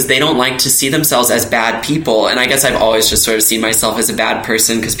uncomfortable because they don't like to see themselves as bad people. And I guess I've always just sort of seen myself as a bad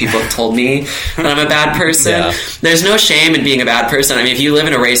person because people have told me that I'm a bad person. Yeah. There's no shame in being a bad person. I mean, if you live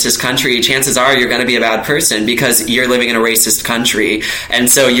in a racist country, chances are you're going to be a bad person because you're living in a racist country. And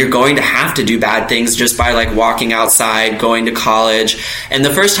so you're going to have to do bad things just by like walking outside, going to college. And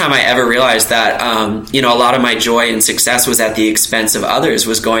the first time I ever realized that, you know, a lot of my joy and success was at the expense of others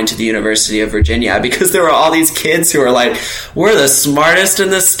was going to the University of Virginia, because there were all these kids who were like, we're the smartest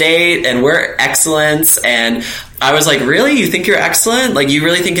in the state and we're excellence. And I was like, really? You think you're excellent? Like, you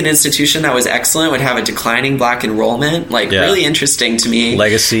really think an institution that was excellent would have a declining black enrollment? Like, really interesting to me.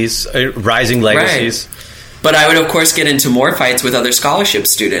 Legacies, rising legacies. Right. But I would, of course, get into more fights with other scholarship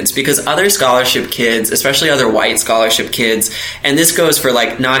students, because other scholarship kids, especially other white scholarship kids, and this goes for,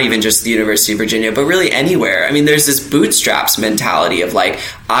 like, not even just the University of Virginia, but really anywhere. I mean, there's this bootstraps mentality of, like,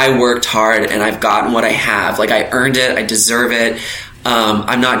 I worked hard and I've gotten what I have. Like, I earned it. I deserve it.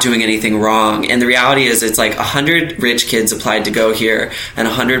 I'm not doing anything wrong. And the reality is, it's like 100 rich kids applied to go here and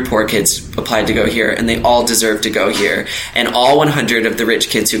 100 poor kids applied to go here, and they all deserve to go here. And all 100 of the rich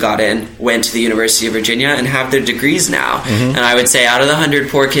kids who got in went to the University of Virginia and have their degrees now. Mm-hmm. And I would say out of the 100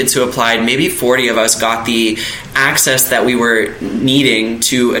 poor kids who applied, maybe 40 of us got the access that we were needing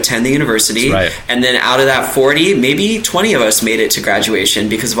to attend the university. Right. And then out of that 40, maybe 20 of us made it to graduation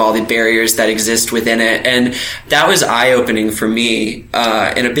because of all the barriers that exist within it. And that was eye-opening for me.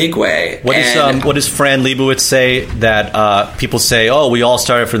 In a big way. What does Fran Lebowitz say that people say, oh, we all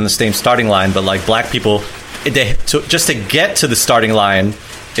started from the same starting line, but like black people, just to get to the starting line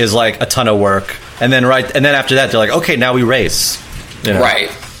is like a ton of work, and then after that they're like, okay, now we race. You know?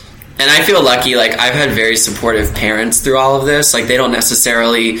 Right. And I feel lucky, like, I've had very supportive parents through all of this. Like, they don't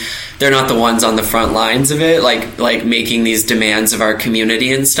necessarily, they're not the ones on the front lines of it, like making these demands of our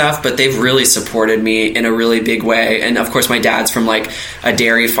community and stuff, but they've really supported me in a really big way. And of course, my dad's from like a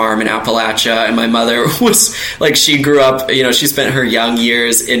dairy farm in Appalachia, and my mother was like, she grew up, you know, she spent her young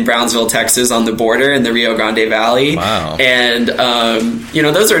years in Brownsville, Texas, on the border in the Rio Grande Valley. Wow. And, you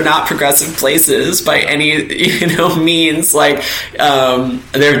know, those are not progressive places by any, you know, means. Like,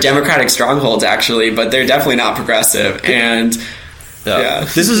 they're Democratic strongholds, actually, but they're definitely not progressive. And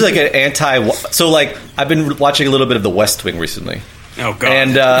this is like an so like I've been watching a little bit of The West Wing recently. Oh god.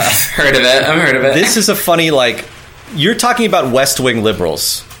 And I've heard of it. This is a funny, like, you're talking about West Wing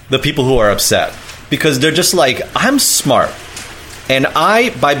liberals, the people who are upset, because they're just like, I'm smart, and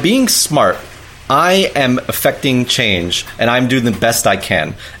by being smart, I am affecting change, and I'm doing the best I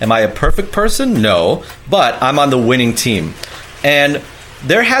can. Am I a perfect person? No, but I'm on the winning team. And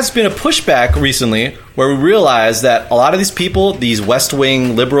there has been a pushback recently where we realize that a lot of these people, these West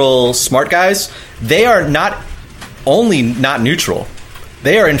Wing liberal smart guys, they are not only not neutral,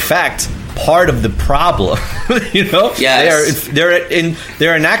 they are in fact part of the problem. You know, yes.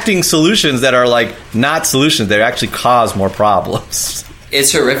 They're enacting solutions that are like not solutions; they actually cause more problems.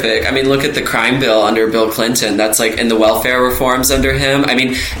 It's horrific. I mean, look at the crime bill under Bill Clinton. That's like in the welfare reforms under him. I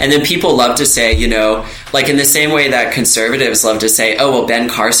mean, and then people love to say, you know, like in the same way that conservatives love to say, oh, well, Ben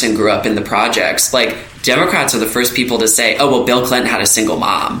Carson grew up in the projects. Like, Democrats are the first people to say, oh, well, Bill Clinton had a single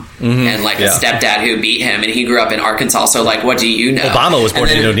mom and like a stepdad who beat him, and he grew up in Arkansas. So like, what do you know? Obama was born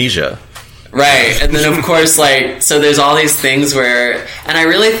in Indonesia. Right. And then, of course, like, so there's all these things where, and I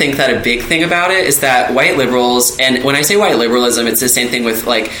really think that a big thing about it is that white liberals, and when I say white liberalism, it's the same thing with,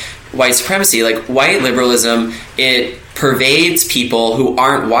 like, white supremacy. Like, white liberalism, it pervades people who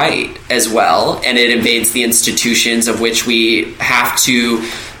aren't white as well, and it invades the institutions of which we have to,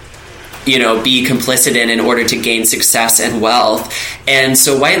 you know, be complicit in order to gain success and wealth. And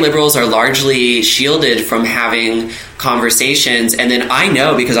so white liberals are largely shielded from having conversations. And then I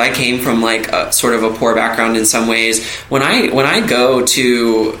know, because I came from like a sort of a poor background in some ways, when I go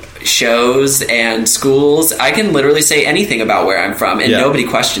to shows and schools, I can literally say anything about where I'm from, and nobody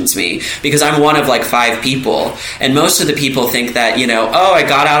questions me, because I'm one of like 5 people. And most of the people think that, you know, oh, I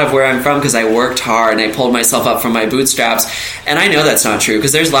got out of where I'm from because I worked hard and I pulled myself up from my bootstraps. And I know that's not true,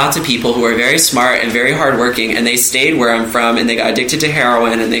 because there's lots of people who are very smart and very hardworking, and they stayed where I'm from, and they got addicted to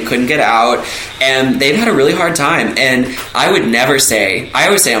heroin, and they couldn't get out, and they've had a really hard time. And I always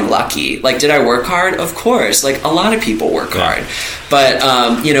say I'm lucky. Like, did I work hard? Of course. Like, a lot of people work hard.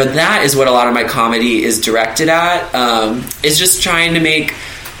 But, you know, that is what a lot of my comedy is directed at, is just trying to make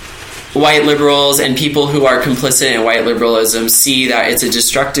white liberals and people who are complicit in white liberalism see that it's a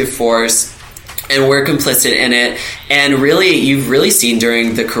destructive force, and we're complicit in it. And really, you've really seen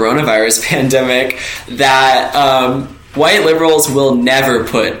during the coronavirus pandemic that white liberals will never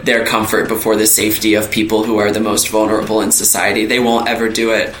put their comfort before the safety of people who are the most vulnerable in society. They won't ever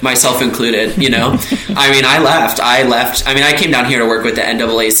do it, myself included, you know? I mean, I left. I mean, I came down here to work with the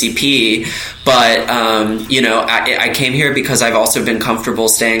NAACP, but, you know, I came here because I've also been comfortable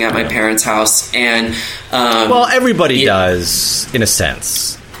staying at my parents' house. And well, everybody does, in a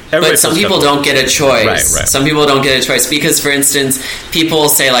sense. But some people don't get a choice. Right. Some people don't get a choice because, for instance, people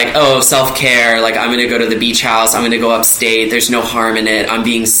say like, oh, self-care, like I'm going to go to the beach house, I'm going to go upstate, there's no harm in it, I'm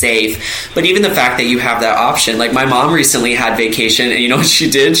being safe. But even the fact that you have that option, like my mom recently had vacation, and you know what she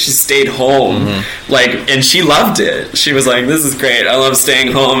did? She stayed home. Like, and she loved it. She was like, this is great. I love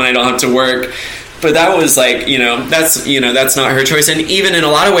staying home and I don't have to work. But that was like, that's not her choice. And even in a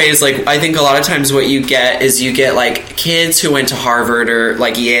lot of ways, like, I think a lot of times what you get is you get like kids who went to Harvard or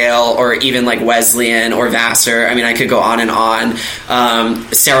like Yale or even like Wesleyan or Vassar. I mean, I could go on and on.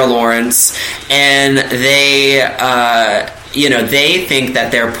 Sarah Lawrence. And they, they think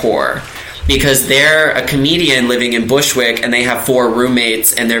that they're poor, because they're a comedian living in Bushwick and they have 4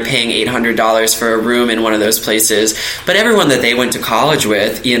 roommates and they're paying $800 for a room in one of those places. But everyone that they went to college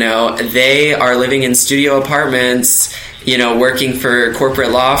with, you know, they are living in studio apartments, you know, working for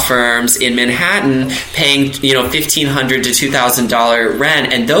corporate law firms in Manhattan, paying, you know, $1,500 to $2,000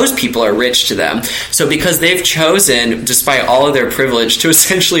 rent, and those people are rich to them. So because they've chosen, despite all of their privilege, to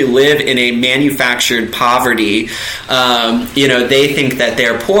essentially live in a manufactured poverty, they think that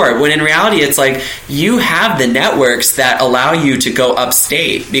they're poor, when in reality it's like you have the networks that allow you to go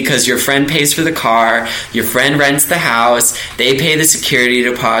upstate because your friend pays for the car, your friend rents the house, they pay the security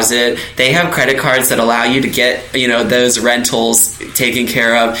deposit, they have credit cards that allow you to get, you know, those rentals taken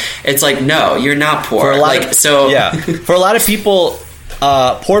care of. It's like, no, you're not poor. For a lot for a lot of people,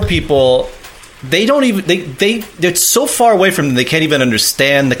 poor people, they don't even they're so far away from them they can't even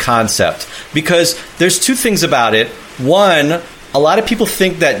understand the concept, because there's 2 things about it. One, a lot of people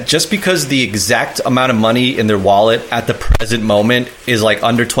think that just because the exact amount of money in their wallet at the present moment is like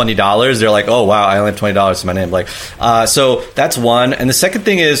under $20, they're like, oh wow, I only have $20 in my name. Like, so that's one. And the second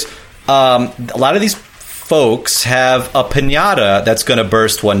thing is, a lot of these folks have a piñata that's going to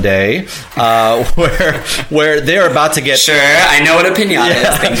burst one day, where they're about to get. Sure, I know what a piñata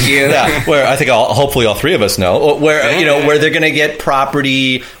is. Thank you. Yeah, where I think hopefully all 3 of us know, where where they're going to get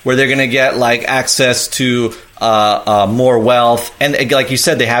property, where they're going to get like access to more wealth, and like you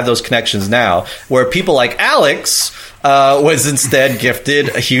said, they have those connections now. Where people like Alex was instead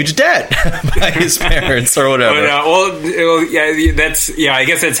gifted a huge debt by his parents or whatever. I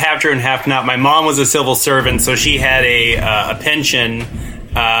guess it's half true and half not. My mom was a civil servant, so she had a pension.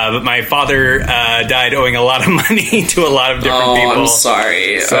 But my father died owing a lot of money to a lot of different people. I'm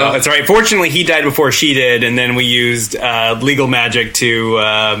sorry. So it's all right. Fortunately, he died before she did, and then we used legal magic to,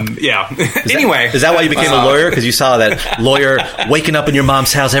 Anyway. Is that why you became a lawyer? Because you saw that lawyer waking up in your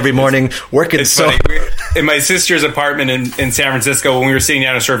mom's house every morning, working funny. In my sister's apartment in San Francisco, when we were sitting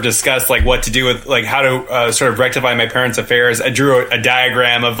down to sort of discuss like what to do with like how to sort of rectify my parents' affairs, I drew a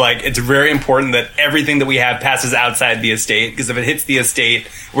diagram of like it's very important that everything that we have passes outside the estate, because if it hits the estate,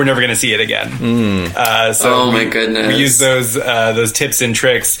 we're never going to see it again. My goodness, we use those tips and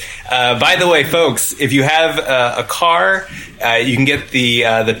tricks. By the way, folks, if you have a car, you can get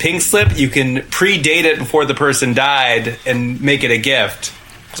the pink slip. You can predate it before the person died and make it a gift.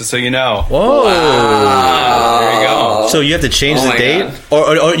 Just so you know. Whoa. Wow. There you go. So you have to change the date?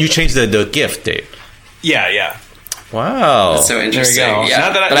 Or you change the gift date? Yeah. Wow. That's so interesting. There you go.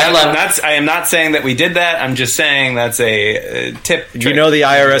 Yeah. I am not saying that we did that. I'm just saying that's a tip. You know the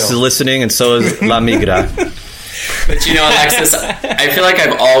IRS is listening, and so is La Migra. But you know, Alexis, I feel like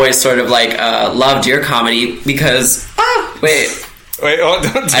I've always sort of like loved your comedy because... Wait, don't do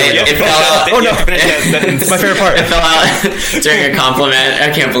it. It fell out. Oh, no. It's my favorite part. It fell out during a compliment.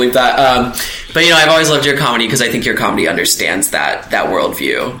 I can't believe that. But, you know, I've always loved your comedy because I think your comedy understands that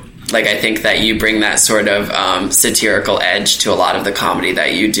worldview. Like, I think that you bring that sort of satirical edge to a lot of the comedy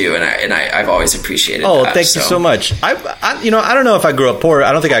that you do, and I've always appreciated that. Thank you so much. I don't know if I grew up poor.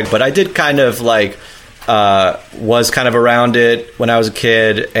 I don't think but I did kind of like was kind of around it when I was a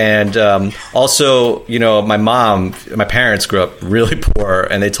kid, and also, my parents grew up really poor,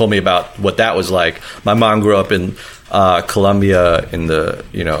 and they told me about what that was like. My mom grew up in Colombia in the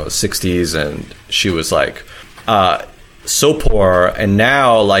 60s, and she was like so poor, and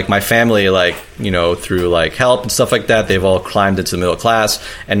now like my family, like through like help and stuff like that, they've all climbed into the middle class,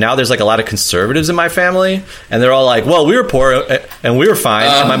 and now there's like a lot of conservatives in my family, and they're all like, well, we were poor and we were fine,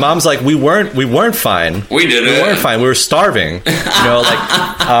 and my mom's like, we weren't fine, we weren't fine, we were starving, and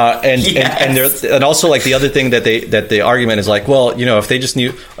also like the other thing that the argument is like, well, if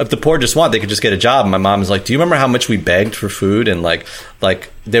the poor just want, they could just get a job. And my mom is like, do you remember how much we begged for food, and like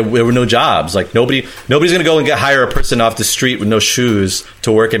there were no jobs, like nobody's gonna go and hire a person off the street with no shoes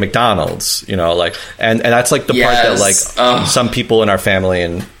to work at McDonald's, and that's like the part that like some people in our family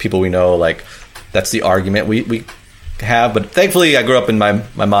and people we know, like that's the argument we have. But thankfully I grew up in my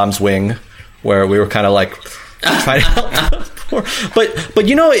mom's wing, where we were kind of like trying to help the poor. But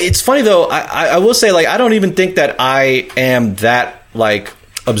it's funny though, I will say, like, I don't even think that I am that like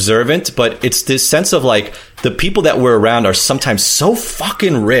observant, but it's this sense of like the people that we're around are sometimes so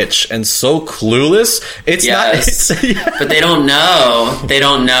fucking rich and so clueless. It's but they don't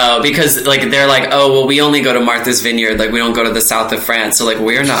know because like they're like, oh well, we only go to Martha's Vineyard, like we don't go to the south of France, so like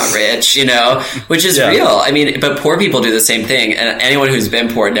we're not rich, which is real. I mean, but poor people do the same thing, and anyone who's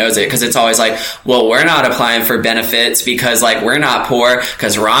been poor knows it, because it's always like, well, we're not applying for benefits because like we're not poor,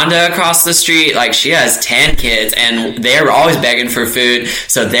 because Rhonda across the street, like she has 10 kids and they're always begging for food,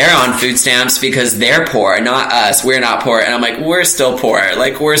 so they're on food stamps because they're poor, not us. We're not poor. And I'm like, we're still poor.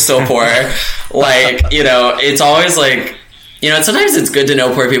 Like, we're still poor. Like, it's always like, sometimes it's good to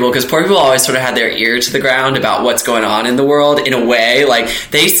know poor people, because poor people always sort of had their ear to the ground about what's going on in the world in a way. Like,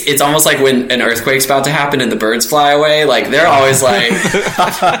 it's almost like when an earthquake's about to happen and the birds fly away. Like, they're always like,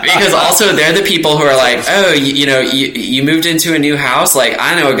 because also they're the people who are like, oh, you moved into a new house. Like,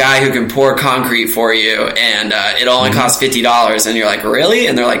 I know a guy who can pour concrete for you, and it only costs $50. And you're like, really?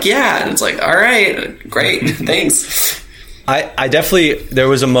 And they're like, yeah. And it's like, all right, great. Thanks. I definitely, there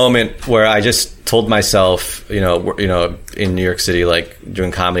was a moment where I just told myself, in New York City, like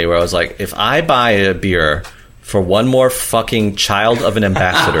doing comedy, where I was like, if I buy a beer for one more fucking child of an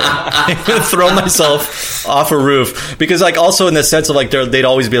ambassador, I'm going to throw myself off a roof. Because like also in the sense of like, they'd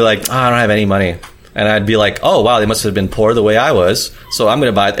always be like, oh, I don't have any money. And I'd be like, oh, wow, they must have been poor the way I was. So I'm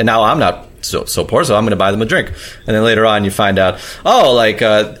going to buy it. And now I'm not so poor, so I'm going to buy them a drink. And then later on you find out, oh, like,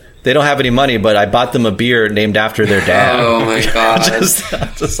 they don't have any money, but I bought them a beer named after their dad. Oh my god!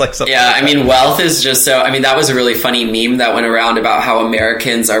 just like something. Yeah, I mean, wealth is just so. I mean, that was a really funny meme that went around about how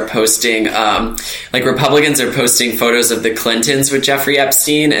Americans are posting, like Republicans are posting photos of the Clintons with Jeffrey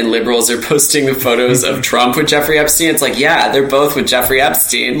Epstein, and liberals are posting the photos of Trump with Jeffrey Epstein. It's like, yeah, they're both with Jeffrey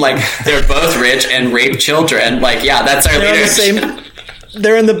Epstein. Like, they're both rich and rape children. Like, yeah, that's our leadership.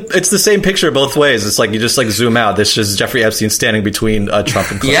 It's the same picture both ways. It's like you just like zoom out. This is Jeffrey Epstein standing between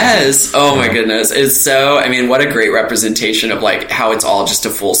Trump and Clinton. Yes. Oh my goodness. It's so, I mean, what a great representation of like how it's all just a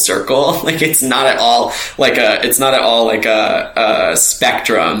full circle. Like it's not at all like a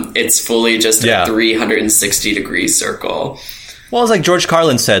spectrum. It's fully just a 360 degree circle. Well, it's like George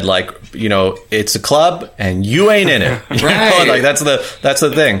Carlin said, like, it's a club and you ain't in it. Right. Like that's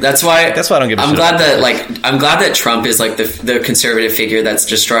the thing. That's why I don't give a shit. I'm glad that Trump is like the conservative figure that's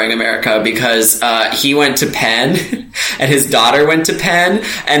destroying America, because he went to Penn and his daughter went to Penn,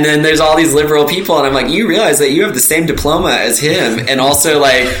 and then there's all these liberal people, and I'm like, you realize that you have the same diploma as him, and also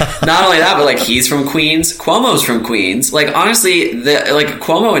like not only that, but like he's from Queens, Cuomo's from Queens. Like honestly, like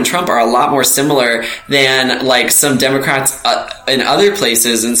Cuomo and Trump are a lot more similar than like some Democrats in other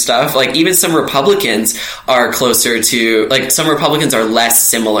places and stuff. Like even some Republicans are closer to, like some Republicans are less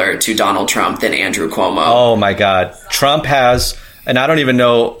similar to Donald Trump than Andrew Cuomo. Oh my God. Trump has, and I don't even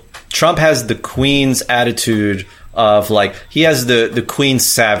know, Trump has the Queen's attitude of like, he has the Queen's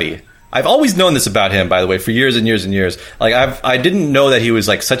savvy. I've always known this about him, by the way, for years and years and years. Like I didn't know that he was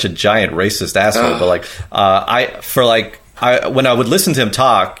like such a giant racist asshole, but like, when I would listen to him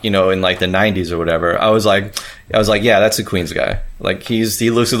talk, in like the 90s or whatever, I was like, yeah, that's a Queens guy. Like he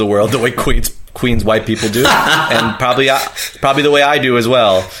looks at the world the way Queens white people do, and probably the way I do as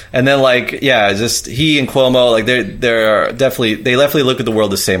well. And then like, yeah, just he and Cuomo, like they definitely look at the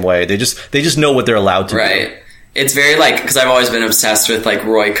world the same way. They just know what they're allowed to do. It's very like, because I've always been obsessed with like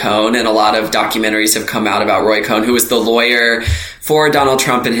Roy Cohn, and a lot of documentaries have come out about Roy Cohn, who was the lawyer for Donald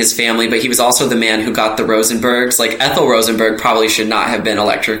Trump and his family, but he was also the man who got the Rosenbergs. Like, Ethel Rosenberg probably should not have been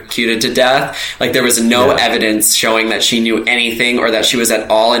electrocuted to death. Like, there was no evidence showing that she knew anything or that she was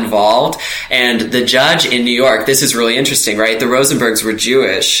at all involved. And the judge in New York, this is really interesting, right? The Rosenbergs were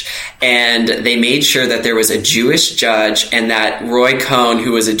Jewish, and they made sure that there was a Jewish judge and that Roy Cohn,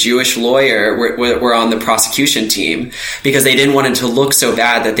 who was a Jewish lawyer, were on the prosecution team, because they didn't want it to look so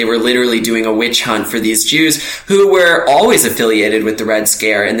bad that they were literally doing a witch hunt for these Jews who were always affiliated with the Red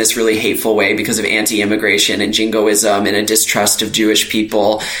Scare in this really hateful way because of anti-immigration and jingoism and a distrust of Jewish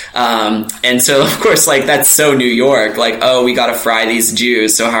people. And so, of course, like, that's so New York. Like, oh, we got to fry these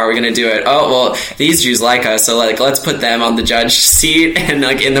Jews, so how are we going to do it? Oh, well, these Jews like us, so, like, let's put them on the judge seat and,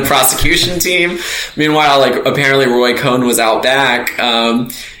 like, in the prosecution team. Meanwhile, like, apparently Roy Cohn was out back,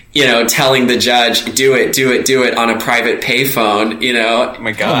 telling the judge, do it on a private payphone, Oh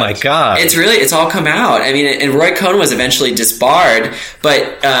my God. It's all come out. I mean, and Roy Cohn was eventually disbarred,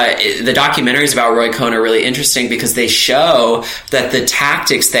 but the documentaries about Roy Cohn are really interesting because they show that the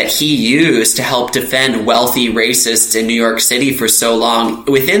tactics that he used to help defend wealthy racists in New York City for so long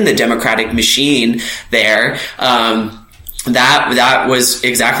within the Democratic machine there, that was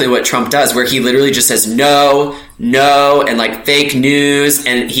exactly what Trump does, where he literally just says no, and like fake news,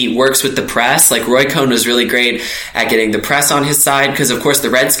 and he works with the press. Like, Roy Cohn was really great at getting the press on his side, because of course the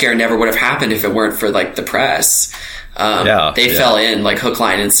Red Scare never would have happened if it weren't for like the press. They fell in like hook,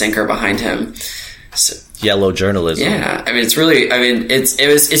 line, and sinker behind him. So, yellow journalism. Yeah, I mean, it's really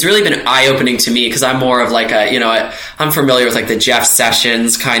been eye-opening to me, because I'm more of like I'm familiar with like the Jeff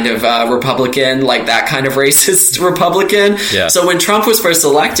Sessions kind of Republican, like that kind of racist Republican. Yeah. So when Trump was first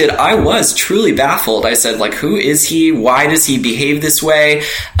elected, I was truly baffled. I said, like, who is he? Why does he behave this way?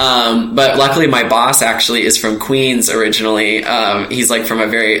 But luckily my boss actually is from Queens originally. He's like from a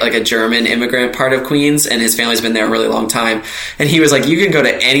very, like, a German immigrant part of Queens, and his family's been there a really long time. And he was like, you can go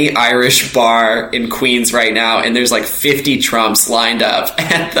to any Irish bar in Queens right now, and there's like 50 Trumps lined up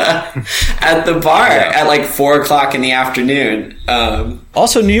at the bar at like 4:00 in the afternoon.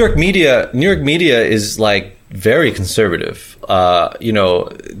 Also, New York media is like very conservative.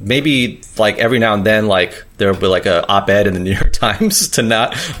 Maybe like every now and then, like there'll be like a op-ed in the New York Times to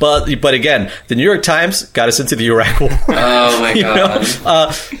not, but again, the New York Times got us into the Iraq War. Oh my God.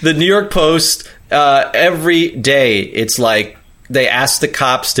 The New York Post, every day it's like they ask the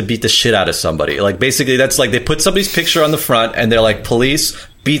cops to beat the shit out of somebody. Like, basically, that's like they put somebody's picture on the front and they're like, police,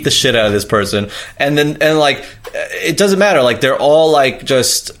 beat the shit out of this person. And like, it doesn't matter. Like, they're all like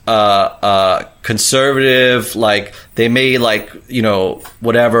just conservative. Like, they may like,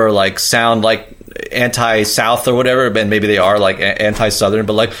 whatever, like sound like anti-South or whatever, and maybe they are like anti-Southern,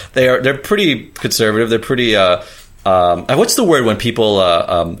 but like they're pretty conservative. They're pretty what's the word when people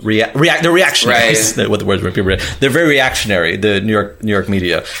react? They're reactionary. Right. What the words when people react? They're very reactionary. The New York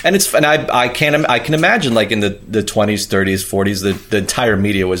media, and I can imagine, like, in the 20s, 30s, 40s, the entire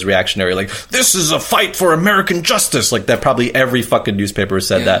media was reactionary. Like, this is a fight for American justice. Like, that probably every fucking newspaper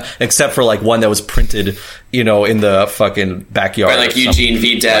said that, except for like one that was printed, in the fucking backyard. Right, like Eugene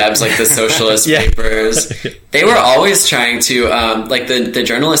V. Debs, like the socialist papers. They were always trying to, like the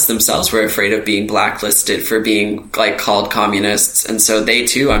journalists themselves were afraid of being blacklisted for being like called communists, and so they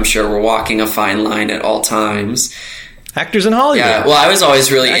too, I'm sure, were walking a fine line at all times. Actors in Hollywood. Yeah, well, I was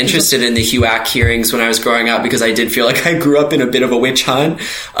always really interested in the HUAC hearings when I was growing up, because I did feel like I grew up in a bit of a witch hunt.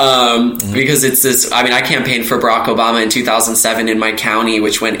 Because it's this, I mean, I campaigned for Barack Obama in 2007 in my county,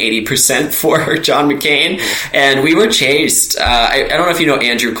 which went 80% for John McCain. And we were chased. I don't know if you know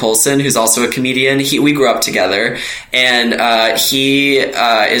Andrew Coulson, who's also a comedian. We grew up together, and he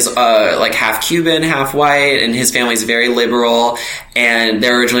is like half Cuban, half white, and his family's very liberal, and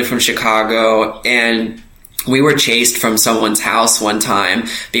they're originally from Chicago. And we were chased from someone's house one time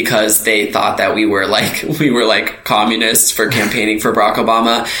because they thought that we were like communists for campaigning for Barack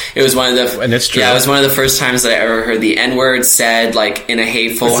Obama. It was one of the, and it's true. Yeah, it was one of the first times that I ever heard the N-word said like in a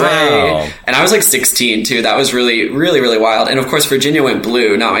hateful way. And I was like 16 too. That was really, really, really wild. And of course, Virginia went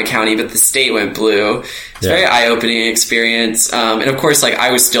blue, not my county, but the state went blue. It's a very eye-opening experience. And of course, like,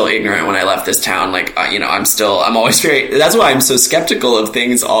 I was still ignorant when I left this town. Like, I'm always that's why I'm so skeptical of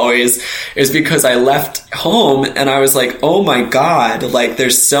things always, is because I left home and I was like, oh my God, like,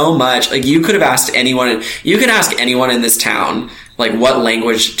 there's so much. Like, you could ask anyone in this town, like, what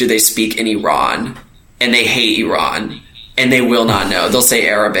language do they speak in Iran? And they hate Iran. And they will not know. They'll say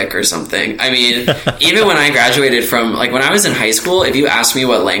Arabic or something. I mean, even when I graduated from, like, when I was in high school, if you asked me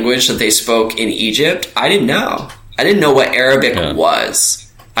what language that they spoke in Egypt, I didn't know. I didn't know what Arabic was.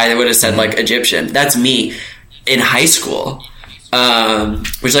 I would have said, like, Egyptian. That's me in high school.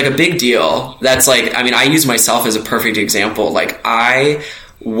 which is like a big deal. That's like, I mean, I use myself as a perfect example. Like, I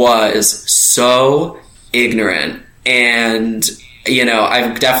was so ignorant, and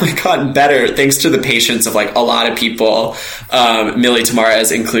I've definitely gotten better thanks to the patience of like a lot of people. Millie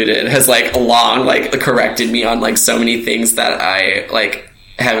Tamares included has like long like corrected me on like so many things that I like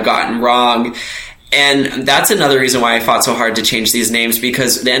have gotten wrong. And that's another reason why I fought so hard to change these names,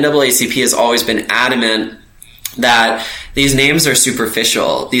 because the NAACP has always been adamant that these names are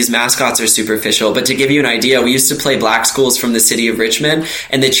superficial. These mascots are superficial. But to give you an idea, we used to play black schools from the city of Richmond,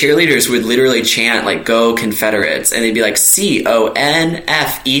 and the cheerleaders would literally chant like "Go Confederates," and they'd be like CONFED.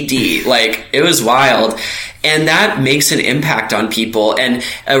 Like, it was wild. And that makes an impact on people. And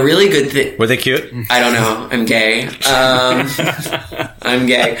a really good thing. Were they cute? I don't know. I'm gay. I'm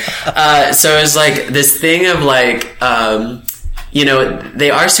gay. So it's like this thing of like, they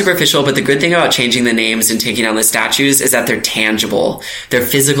are superficial, but the good thing about changing the names and taking down the statues is that they're tangible. They're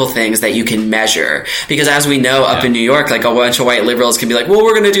physical things that you can measure. Because as we know, up in New York, like a bunch of white liberals can be like, well,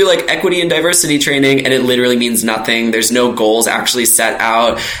 we're going to do like equity and diversity training, and it literally means nothing. There's no goals actually set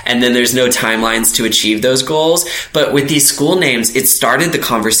out, and then there's no timelines to achieve those goals. But with these school names, it started the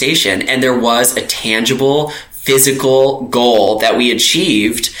conversation, and there was a tangible physical goal that we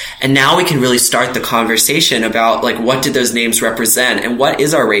achieved, and now we can really start the conversation about like, what did those names represent, and what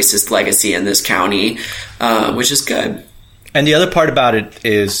is our racist legacy in this county, which is good. And the other part about it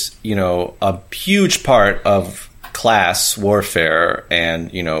is, a huge part of class warfare and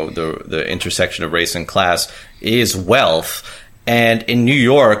the intersection of race and class is wealth. And in New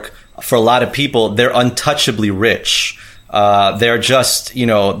York, for a lot of people, they're untouchably rich. They're just,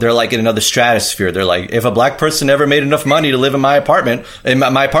 they're like in another stratosphere. They're like, if a black person ever made enough money to live in my apartment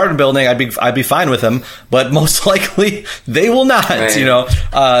building, I'd be fine with them. But most likely they will not, right.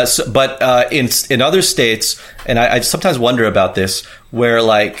 But in other states, and I sometimes wonder about this, where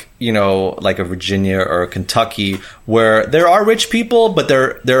like a Virginia or a Kentucky, where there are rich people, but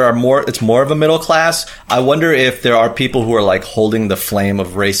there are more. It's more of a middle class. I wonder if there are people who are like holding the flame of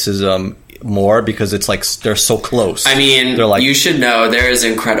racism more because it's like they're so close. I mean, they're like, you should know there is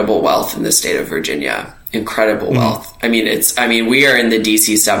incredible wealth in the state of Virginia. Incredible wealth. I mean, we are in the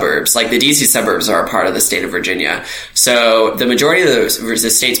DC suburbs. Like, the DC suburbs are a part of the state of Virginia. So the majority of the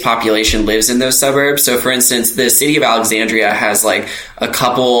state's population lives in those suburbs. So for instance, the city of Alexandria has like a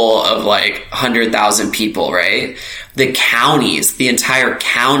couple of like 100,000 people, right? The counties, the entire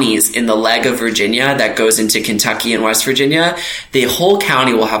counties in the leg of Virginia that goes into Kentucky and West Virginia, the whole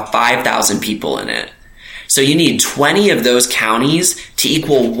county will have 5,000 people in it. So you need 20 of those counties to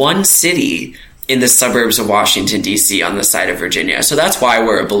equal one city in the suburbs of Washington, D.C. on the side of Virginia. So that's why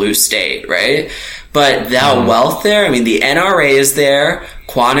we're a blue state, right? But that wealth there, I mean, the NRA is there,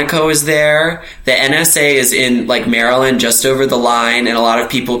 Quantico is there, the NSA is in like Maryland, just over the line, and a lot of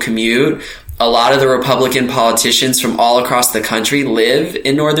people commute. A lot of the Republican politicians from all across the country live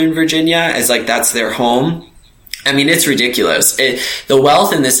in Northern Virginia as like that's their home. I mean, it's ridiculous. The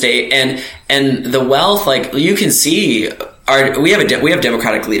wealth in the state and the wealth, like you can see, we have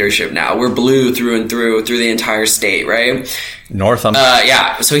Democratic leadership now. We're blue through and through the entire state, right? Northam.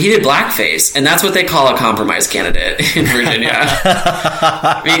 Yeah. So he did blackface, and that's what they call a compromise candidate in Virginia.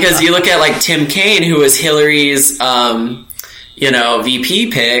 Because you look at like Tim Kaine, who was Hillary's,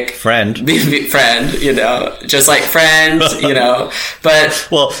 VP pick. Friend, just like friend, but.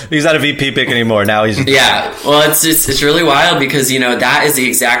 Well, he's not a VP pick anymore. Now he's. Yeah. Well, it's really wild because, that is the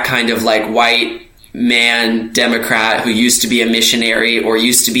exact kind of like white man Democrat who used to be a missionary or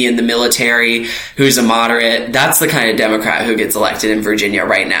used to be in the military, who's a moderate. That's the kind of Democrat who gets elected in Virginia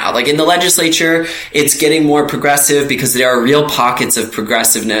right now. Like in the legislature, it's getting more progressive because there are real pockets of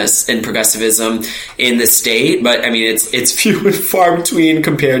progressiveness and progressivism in the state. But I mean, it's few and far between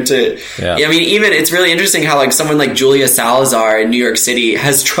compared to, I mean, even it's really interesting how like someone like Julia Salazar in New York City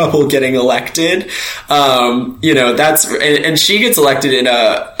has trouble getting elected. And she gets elected in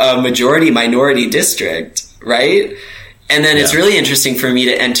a majority minority district, right? And then it's really interesting for me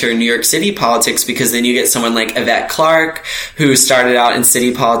to enter New York City politics because then you get someone like Yvette Clarke, who started out in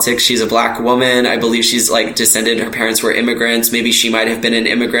city politics. She's a black woman. I believe she's like descended. Her parents were immigrants. Maybe she might have been an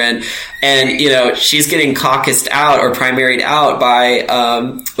immigrant. And, she's getting caucused out or primaried out by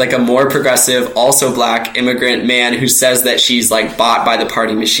like a more progressive, also black immigrant man who says that she's like bought by the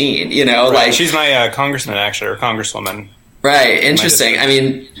party machine, Right. Like she's my congressman, actually, or congresswoman. Right. Interesting. I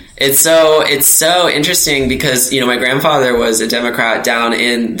mean, It's so interesting because, my grandfather was a Democrat down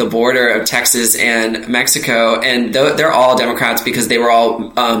in the border of Texas and Mexico, and they're all Democrats because they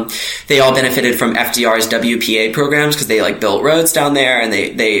all benefited from FDR's WPA programs because they built roads down there, and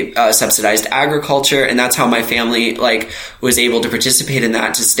they subsidized agriculture, and that's how my family was able to participate in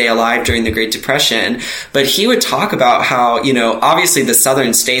that to stay alive during the Great Depression. But he would talk about how, obviously the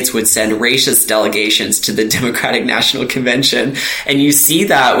southern states would send racist delegations to the Democratic National Convention, and you see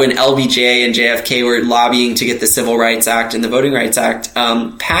that when LBJ and JFK were lobbying to get the Civil Rights Act and the Voting Rights Act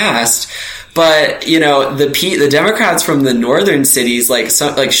passed. But, the Democrats from the northern cities, like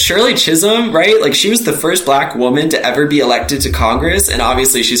Shirley Chisholm, right? She was the first black woman to ever be elected to Congress. And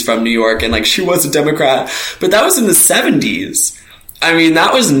obviously she's from New York, and she was a Democrat, but that was in the 70s. I mean,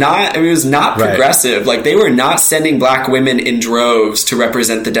 it was not progressive. Right. They were not sending black women in droves to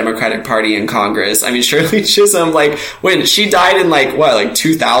represent the Democratic Party in Congress. I mean, Shirley Chisholm, when she died in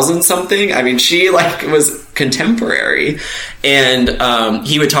 2000 something, I mean, she was contemporary. And,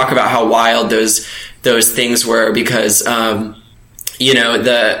 he would talk about how wild those things were because, a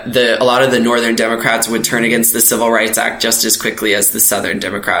lot of the Northern Democrats would turn against the Civil Rights Act just as quickly as the Southern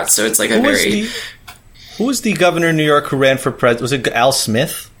Democrats. So it's Who was the governor in New York who ran for president? Was it Al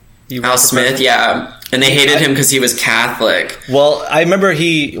Smith? Al Smith, yeah. And they hated him because he was Catholic. Well, I remember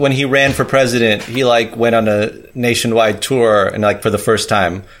when he ran for president, he went on a nationwide tour and for the first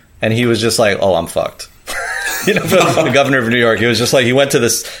time, and he was just oh, I'm fucked. The governor of New York, he was just he went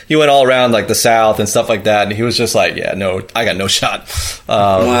all around the South and stuff like that, and he was just yeah, no, I got no shot.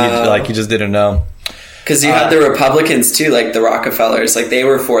 Wow. He just didn't know. Because you had the Republicans, too, the Rockefellers. They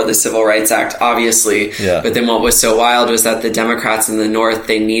were for the Civil Rights Act, obviously. Yeah. But then what was so wild was that the Democrats in the North,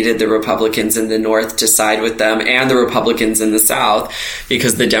 they needed the Republicans in the North to side with them and the Republicans in the South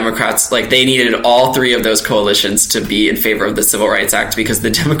because the Democrats, they needed all three of those coalitions to be in favor of the Civil Rights Act because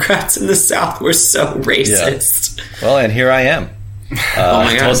the Democrats in the South were so racist. Yeah. Well, and here I am. Oh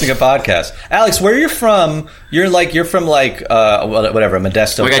my gosh. Hosting a podcast. Alex, where you're from? You're from whatever,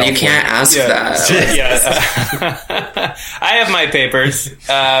 Modesto. Oh my God, California. you can't ask that. Yeah, I have my papers.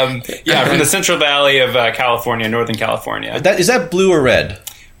 From the Central Valley of California, Northern California. Is that blue or red?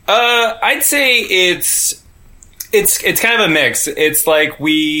 I'd say it's kind of a mix. It's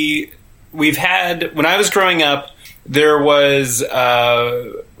we've had, when I was growing up, there was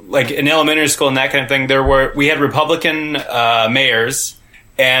in elementary school and that kind of thing, we had Republican mayors,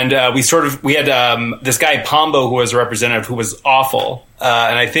 and we had this guy Pombo who was a representative who was awful,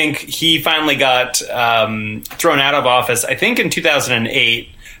 and I think he finally got thrown out of office, I think in 2008,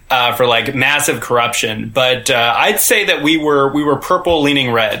 for massive corruption. But I'd say that we were purple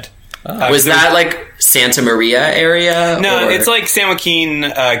leaning red. Was that Santa Maria area? No, it's San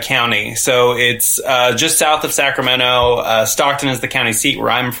Joaquin County. So it's just south of Sacramento. Stockton is the county seat where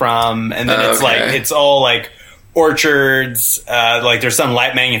I'm from. And then it's all orchards. There's some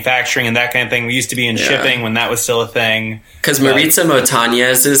light manufacturing and that kind of thing. We used to be in shipping when that was still a thing. Because Maritza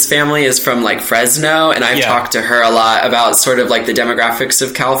Montañez's family is from Fresno, and I've talked to her a lot about sort of the demographics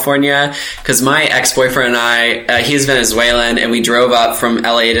of California. Because my ex-boyfriend and I, he's Venezuelan, and we drove up from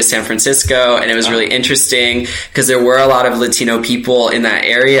LA to San Francisco, and it was really interesting because there were a lot of Latino people in that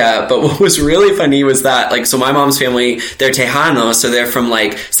area. But what was really funny was that, so my mom's family, they're Tejanos, so they're from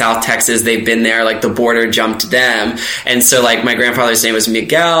South Texas. They've been there, the border jumped them. And so my grandfather's name was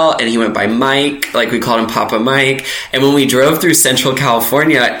Miguel, and he went by Mike. We called him Papa Mike. And when we drove through Central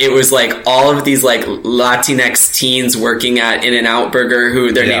California, it was all of these Latinx teens working at In-N-Out Burger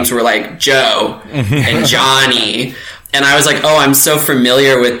who their names were Joe and Johnny. And I was oh, I'm so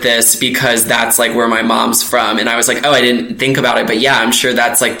familiar with this because that's where my mom's from. And I was oh, I didn't think about it. But yeah, I'm sure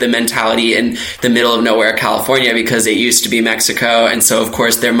that's the mentality in the middle of nowhere, California, because it used to be Mexico. And so, of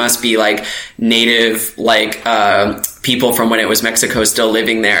course, there must be native, people from when it was Mexico still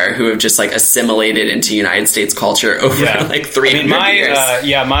living there who have just assimilated into United States culture over 300 years.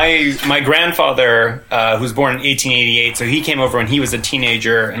 My grandfather, who was born in 1888, so he came over when he was a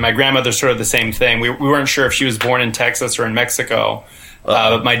teenager, and my grandmother's sort of the same thing. We weren't sure if she was born in Texas or in Mexico,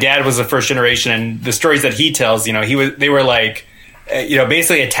 but my dad was the first generation, and the stories that he tells, they were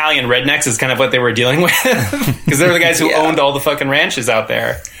basically Italian rednecks is kind of what they were dealing with because they were the guys who owned all the fucking ranches out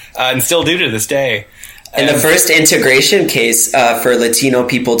there, and still do to this day. And the first integration case for Latino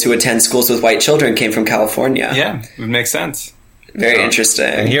people to attend schools with white children came from California. Yeah, it would make sense. Very interesting.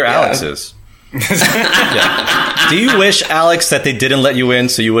 And here Alex is. Do you wish, Alex, that they didn't let you in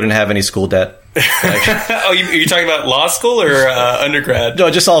so you wouldn't have any school debt? Oh, you're talking about law school or undergrad?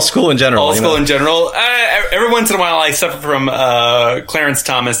 No, just all school in general. All school in general. Every once in a while, I suffer from Clarence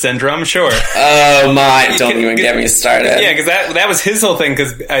Thomas syndrome. Sure. Oh my! Don't even get me started. Yeah, because that was his whole thing.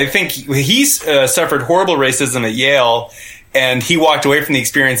 Because I think he's suffered horrible racism at Yale, and he walked away from the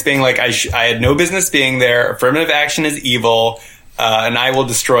experience being like, I had no business being there. Affirmative action is evil. And I will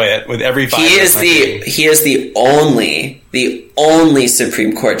destroy it with every fiber. He is the only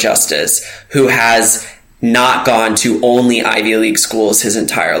Supreme Court justice who has not gone to only Ivy League schools his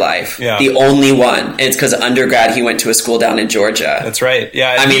entire life. Yeah. The only one. It's because undergrad he went to a school down in Georgia. That's right.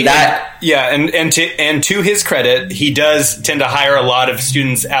 Yeah. I mean that. Yeah, and to his credit, he does tend to hire a lot of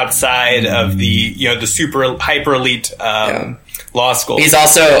students outside of the the super hyper elite law school. He's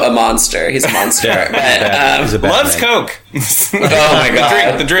also a monster. He's a monster. But, loves Coke. Oh my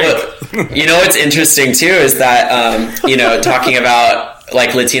god, the drink. Look, you know what's interesting too is that talking about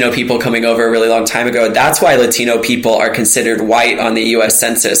like Latino people coming over a really long time ago, that's why Latino people are considered white on the U.S.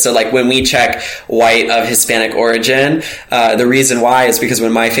 Census. So like when we check white of Hispanic origin, the reason why is because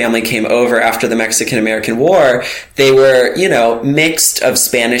when my family came over after the Mexican-American War, they were, mixed of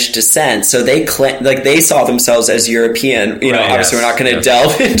Spanish descent. So they saw themselves as European. Obviously we're not going to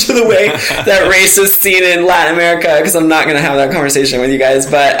delve into the way that race is seen in Latin America because I'm not going to have that conversation with you guys.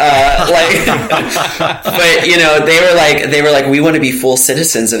 But they were like, we want to be full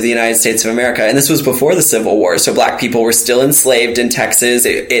citizens of the United States of America. And this was before the Civil War. So black people were still enslaved in Texas.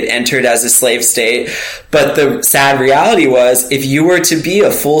 It entered as a slave state. But the sad reality was if you were to be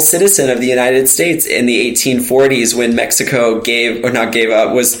a full citizen of the United States in the 1840s when Mexico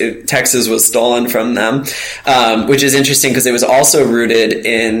Texas was stolen from them, which is interesting because it was also rooted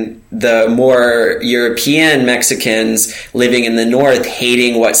in the more European Mexicans living in the North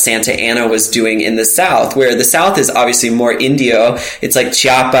hating what Santa Anna was doing in the South, where the South is obviously more Indio. It's like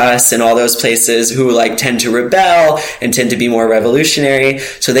Chiapas and all those places who like tend to rebel and tend to be more revolutionary.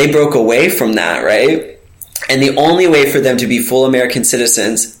 So they broke away from that, right? And the only way for them to be full American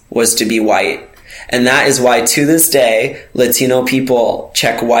citizens was to be white. And that is why, to this day, Latino people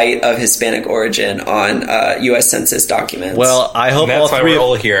check white of Hispanic origin on U.S. Census documents. Well, I hope all three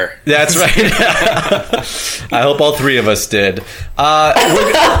all here. That's right. I hope all three of us did.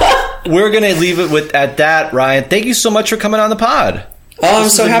 We're going to leave it at that, Ryan. Thank you so much for coming on the pod. Oh, I'm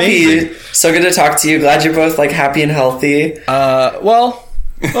so happy. So good to talk to you. Glad you're both like happy and healthy. Well,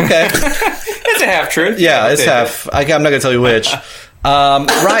 okay. It's a half truth. Yeah, it's half. I'm not going to tell you which.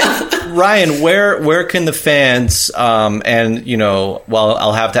 Ryan, where can the fans I'll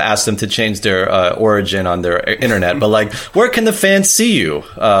have to ask them to change their origin on their internet, but like where can the fans see you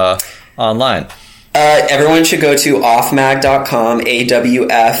online? Everyone should go to offmag.com,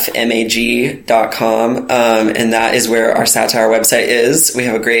 awfmag.com, and that is where our satire website is. We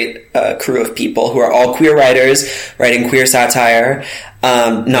have a great crew of people who are all queer writers writing queer satire.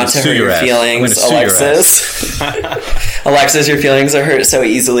 Not to hurt your feelings, Alexis. Alexis, your feelings are hurt so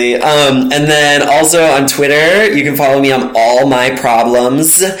easily. And then also on Twitter, you can follow me on All My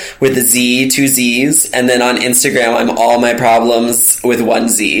Problems with a Z, 2 Z's. And then on Instagram, I'm All My Problems with 1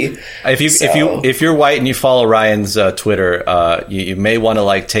 Z. If you're white and you follow Ryan's Twitter, you may want to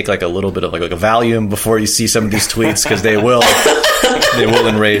like take like a little bit of like a Valium before you see some of these tweets because they will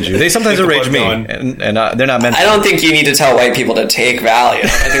enrage you. They sometimes enrage me, and they're not meant to. I don't think you need to tell white people to take Valium.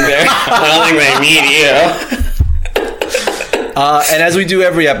 I don't think they need you. And as we do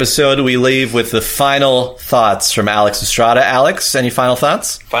every episode, we leave with the final thoughts from Alex Estrada. Alex, any final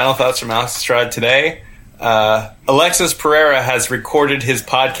thoughts? Final thoughts from Alex Estrada today. Alexis Pereira has recorded his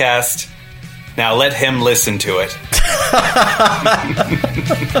podcast. Now let him listen to it.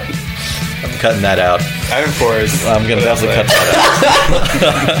 I'm cutting that out. Of course. I'm going to definitely cut that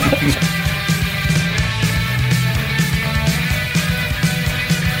out.